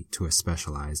activity to a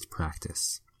specialized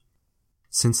practice.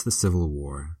 Since the Civil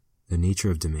War, the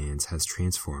nature of demands has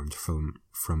transformed from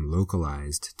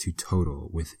localized to total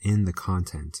within the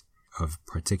content of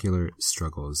particular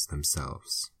struggles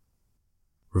themselves.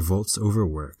 Revolts over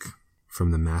work,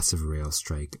 from the massive rail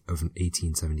strike of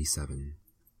 1877,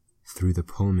 through the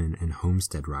Pullman and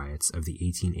Homestead riots of the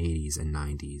 1880s and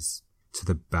 90s, to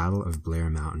the Battle of Blair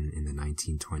Mountain in the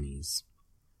 1920s.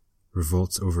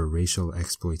 Revolts over racial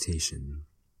exploitation,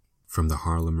 from the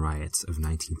Harlem riots of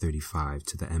 1935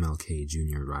 to the MLK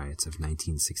Jr. riots of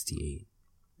 1968,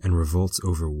 and revolts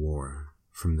over war,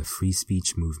 from the free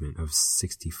speech movement of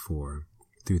 64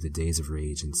 through the Days of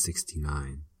Rage in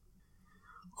 69,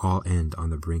 all end on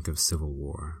the brink of civil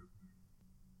war.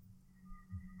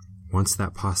 Once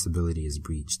that possibility is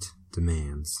breached,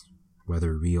 demands,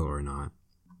 whether real or not,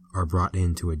 are brought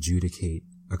in to adjudicate,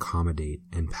 accommodate,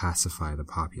 and pacify the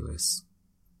populace.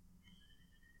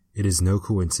 It is no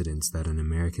coincidence that an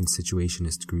American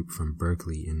situationist group from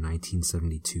Berkeley in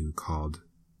 1972 called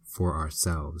For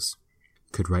Ourselves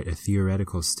could write a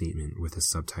theoretical statement with a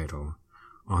subtitle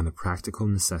on the practical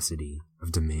necessity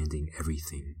of demanding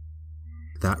everything.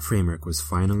 That framework was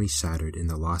finally shattered in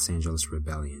the Los Angeles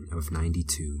Rebellion of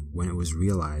 '92 when it was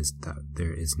realized that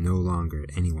there is no longer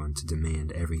anyone to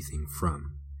demand everything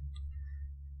from.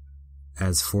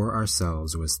 As For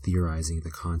Ourselves was theorizing the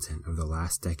content of the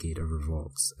last decade of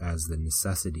revolts as the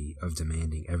necessity of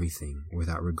demanding everything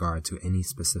without regard to any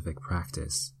specific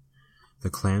practice, the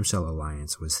Clamshell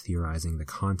Alliance was theorizing the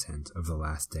content of the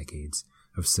last decades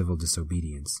of civil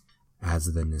disobedience as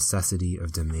the necessity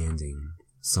of demanding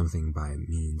something by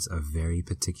means of very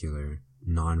particular,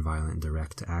 nonviolent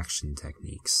direct action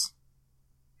techniques.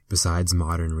 Besides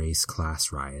modern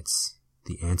race-class riots,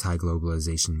 the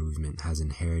anti-globalization movement has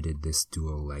inherited this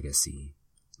dual legacy,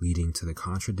 leading to the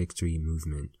contradictory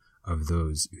movement of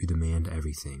those who demand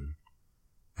everything,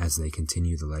 as they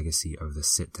continue the legacy of the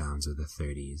sit-downs of the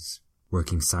 30s,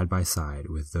 working side by side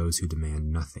with those who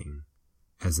demand nothing,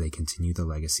 as they continue the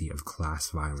legacy of class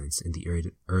violence in the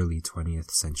early 20th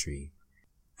century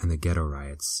and the ghetto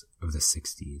riots of the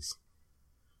 60s.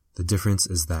 The difference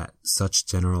is that such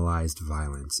generalized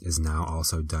violence is now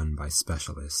also done by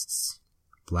specialists,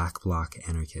 black bloc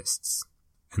anarchists,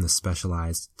 and the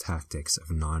specialized tactics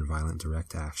of nonviolent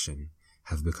direct action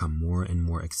have become more and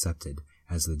more accepted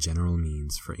as the general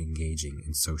means for engaging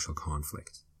in social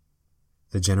conflict.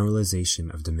 The generalization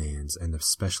of demands and the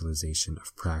specialization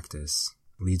of practice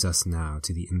leads us now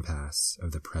to the impasse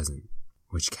of the present,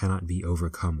 which cannot be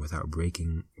overcome without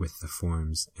breaking with the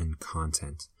forms and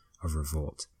content of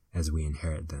revolt as we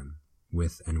inherit them,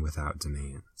 with and without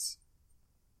demands.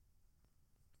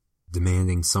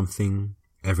 Demanding something,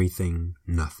 everything,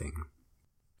 nothing.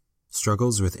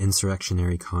 Struggles with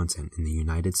insurrectionary content in the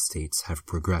United States have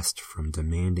progressed from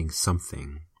demanding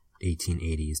something,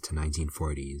 1880s to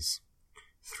 1940s,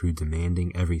 through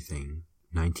demanding everything,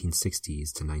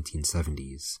 1960s to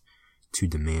 1970s, to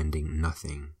demanding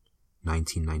nothing,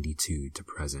 1992 to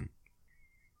present.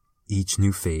 Each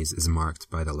new phase is marked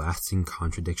by the lasting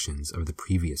contradictions of the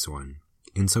previous one,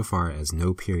 insofar as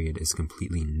no period is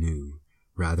completely new,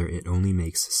 rather it only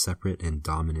makes separate and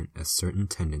dominant a certain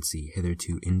tendency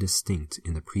hitherto indistinct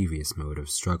in the previous mode of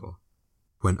struggle.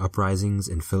 When uprisings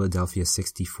in Philadelphia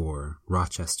 64,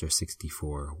 Rochester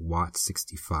 64, Watts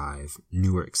 65,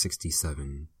 Newark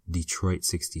 67, Detroit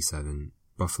 67,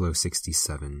 Buffalo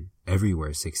 67,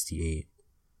 Everywhere 68,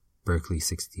 Berkeley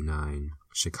 69,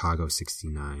 Chicago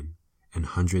 69, and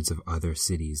hundreds of other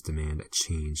cities demand a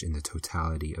change in the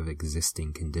totality of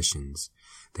existing conditions,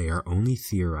 they are only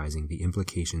theorizing the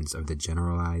implications of the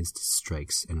generalized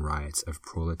strikes and riots of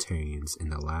proletarians in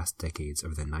the last decades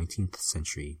of the 19th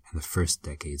century and the first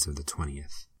decades of the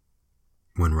 20th.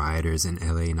 When rioters in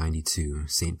LA 92,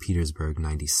 St. Petersburg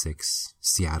 96,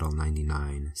 Seattle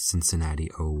 99, Cincinnati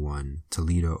 01,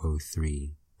 Toledo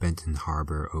 03, Benton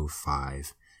Harbor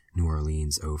 05, New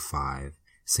Orleans 05,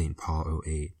 St. Paul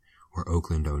 08, or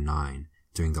Oakland 09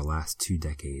 during the last 2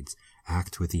 decades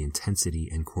act with the intensity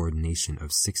and coordination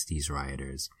of 60s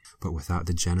rioters, but without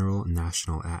the general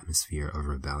national atmosphere of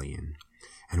rebellion,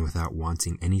 and without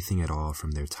wanting anything at all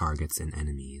from their targets and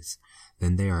enemies,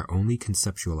 then they are only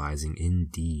conceptualizing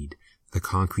indeed the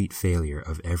concrete failure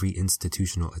of every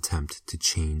institutional attempt to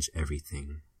change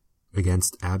everything.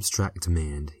 Against abstract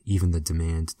demand, even the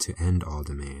demand to end all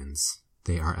demands,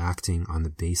 they are acting on the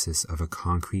basis of a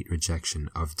concrete rejection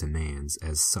of demands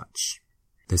as such.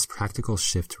 This practical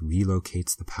shift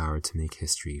relocates the power to make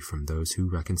history from those who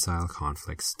reconcile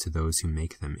conflicts to those who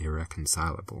make them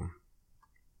irreconcilable.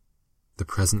 The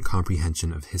present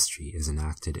comprehension of history is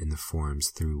enacted in the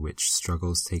forms through which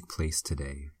struggles take place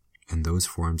today, and those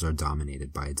forms are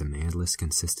dominated by a demandless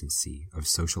consistency of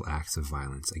social acts of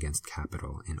violence against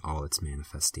capital in all its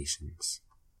manifestations.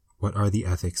 What are the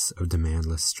ethics of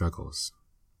demandless struggles?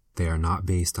 They are not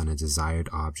based on a desired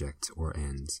object or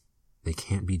end. They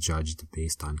can't be judged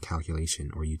based on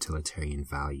calculation or utilitarian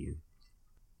value.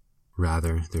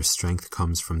 Rather, their strength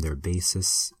comes from their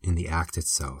basis in the act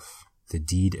itself, the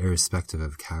deed irrespective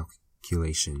of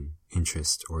calculation,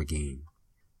 interest, or gain.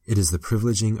 It is the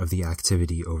privileging of the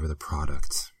activity over the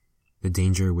product. The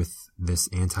danger with this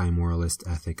anti-moralist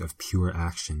ethic of pure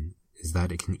action is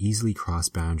that it can easily cross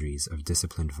boundaries of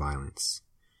disciplined violence,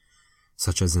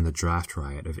 such as in the draft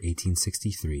riot of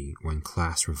 1863 when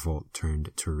class revolt turned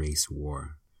to race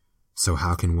war. So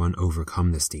how can one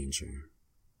overcome this danger?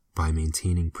 By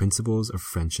maintaining principles of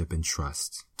friendship and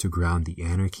trust to ground the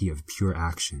anarchy of pure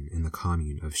action in the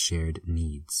commune of shared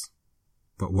needs.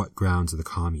 But what grounds the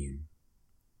commune?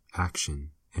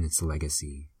 Action and its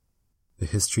legacy. The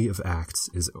history of acts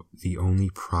is the only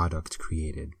product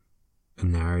created, a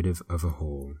narrative of a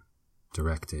whole,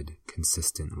 directed,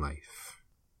 consistent life.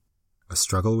 A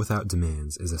struggle without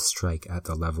demands is a strike at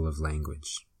the level of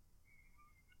language.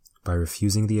 By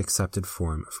refusing the accepted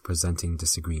form of presenting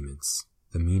disagreements,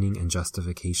 the meaning and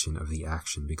justification of the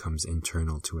action becomes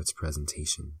internal to its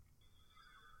presentation,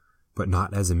 but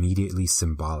not as immediately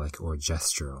symbolic or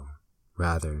gestural.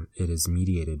 Rather, it is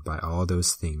mediated by all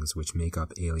those things which make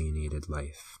up alienated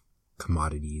life: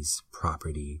 commodities,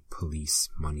 property, police,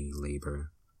 money,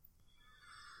 labor.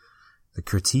 The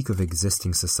critique of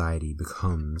existing society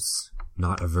becomes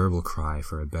not a verbal cry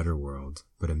for a better world,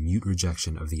 but a mute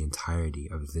rejection of the entirety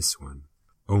of this one,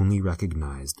 only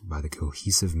recognized by the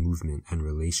cohesive movement and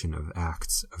relation of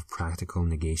acts of practical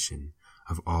negation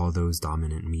of all those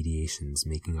dominant mediations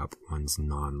making up one's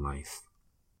non-life.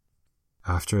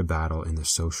 After a battle in the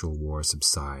social war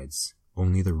subsides,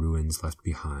 only the ruins left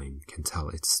behind can tell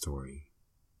its story.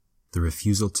 The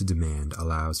refusal to demand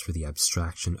allows for the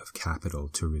abstraction of capital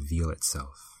to reveal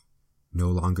itself, no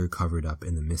longer covered up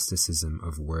in the mysticism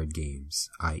of word games,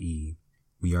 i.e.,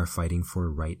 we are fighting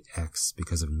for right X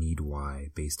because of need Y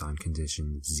based on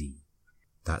condition Z.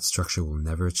 That structure will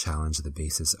never challenge the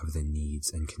basis of the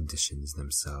needs and conditions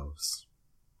themselves.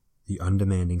 The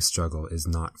undemanding struggle is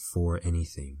not for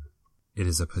anything. It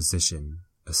is a position,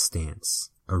 a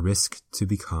stance, a risk to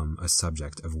become a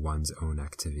subject of one's own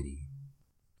activity.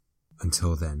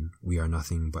 Until then, we are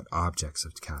nothing but objects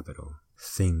of capital,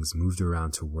 things moved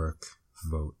around to work,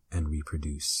 vote, and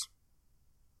reproduce.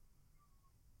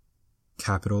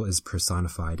 Capital is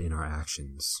personified in our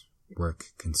actions: work,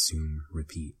 consume,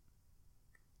 repeat.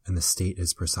 And the state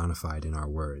is personified in our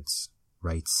words: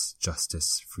 rights,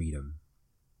 justice, freedom.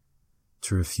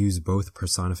 To refuse both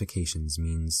personifications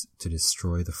means to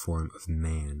destroy the form of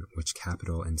man which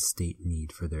capital and state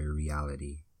need for their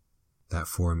reality. That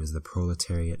form is the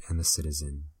proletariat and the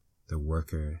citizen, the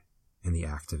worker and the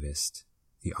activist,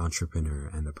 the entrepreneur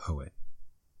and the poet.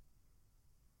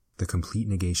 The complete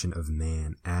negation of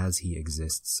man as he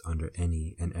exists under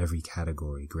any and every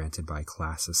category granted by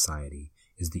class society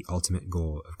is the ultimate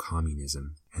goal of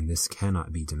communism, and this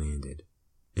cannot be demanded.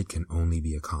 It can only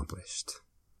be accomplished.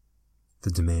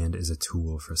 The demand is a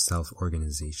tool for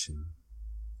self-organization.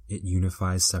 It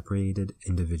unifies separated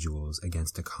individuals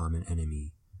against a common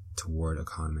enemy toward a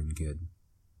common good.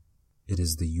 It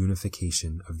is the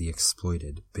unification of the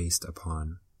exploited based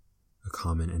upon a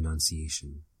common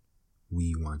enunciation: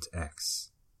 we want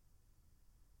X.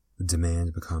 The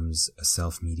demand becomes a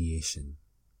self-mediation,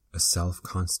 a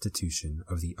self-constitution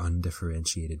of the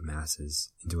undifferentiated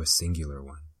masses into a singular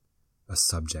one, a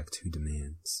subject who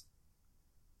demands.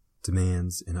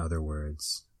 Demands, in other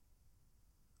words,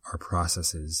 are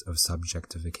processes of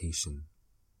subjectification.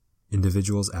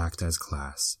 Individuals act as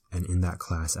class, and in that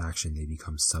class action they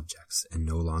become subjects and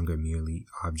no longer merely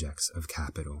objects of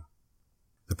capital.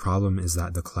 The problem is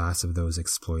that the class of those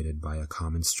exploited by a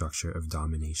common structure of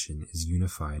domination is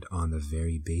unified on the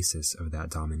very basis of that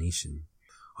domination,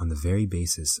 on the very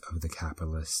basis of the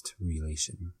capitalist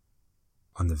relation.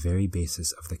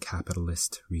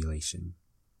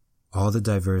 All the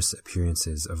diverse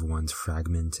appearances of one's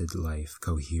fragmented life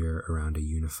cohere around a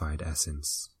unified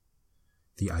essence,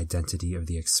 the identity of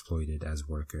the exploited as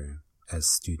worker, as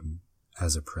student,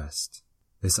 as oppressed.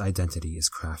 This identity is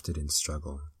crafted in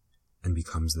struggle and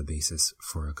becomes the basis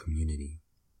for a community.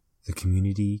 The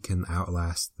community can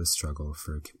outlast the struggle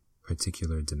for a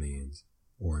particular demand,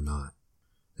 or not.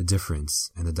 The difference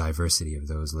and the diversity of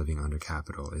those living under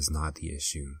capital is not the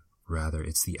issue. Rather,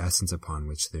 it's the essence upon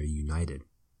which they're united.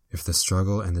 If the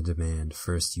struggle and the demand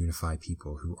first unify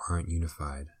people who aren't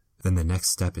unified, then the next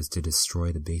step is to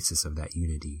destroy the basis of that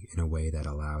unity in a way that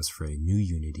allows for a new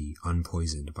unity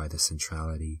unpoisoned by the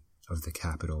centrality of the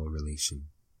capital relation.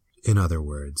 In other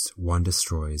words, one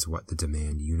destroys what the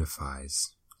demand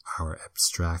unifies, our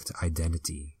abstract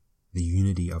identity, the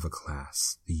unity of a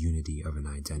class, the unity of an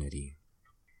identity.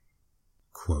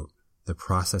 Quote, "The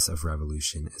process of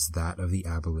revolution is that of the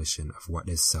abolition of what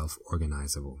is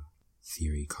self-organizable."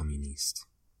 Theory communiste.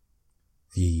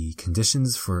 The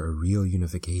conditions for a real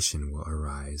unification will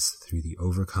arise through the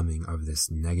overcoming of this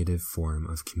negative form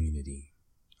of community,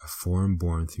 a form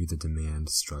born through the demand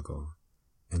struggle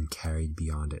and carried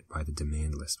beyond it by the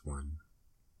demandless one.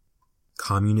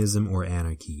 Communism or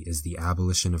anarchy is the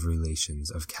abolition of relations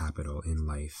of capital in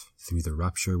life through the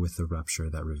rupture with the rupture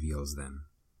that reveals them.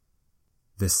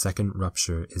 This second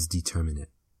rupture is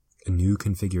determinate, a new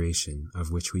configuration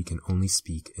of which we can only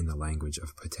speak in the language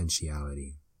of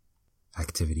potentiality.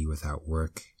 Activity without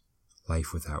work,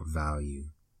 life without value,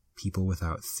 people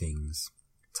without things,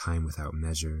 time without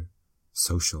measure,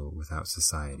 social without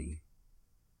society.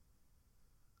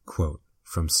 Quote,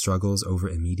 "From struggles over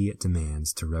immediate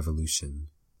demands to revolution,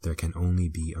 there can only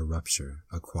be a rupture,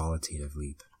 a qualitative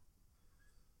leap.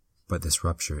 But this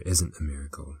rupture isn't a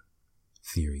miracle."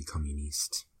 Theory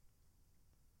communiste.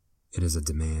 It is a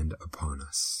demand upon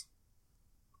us.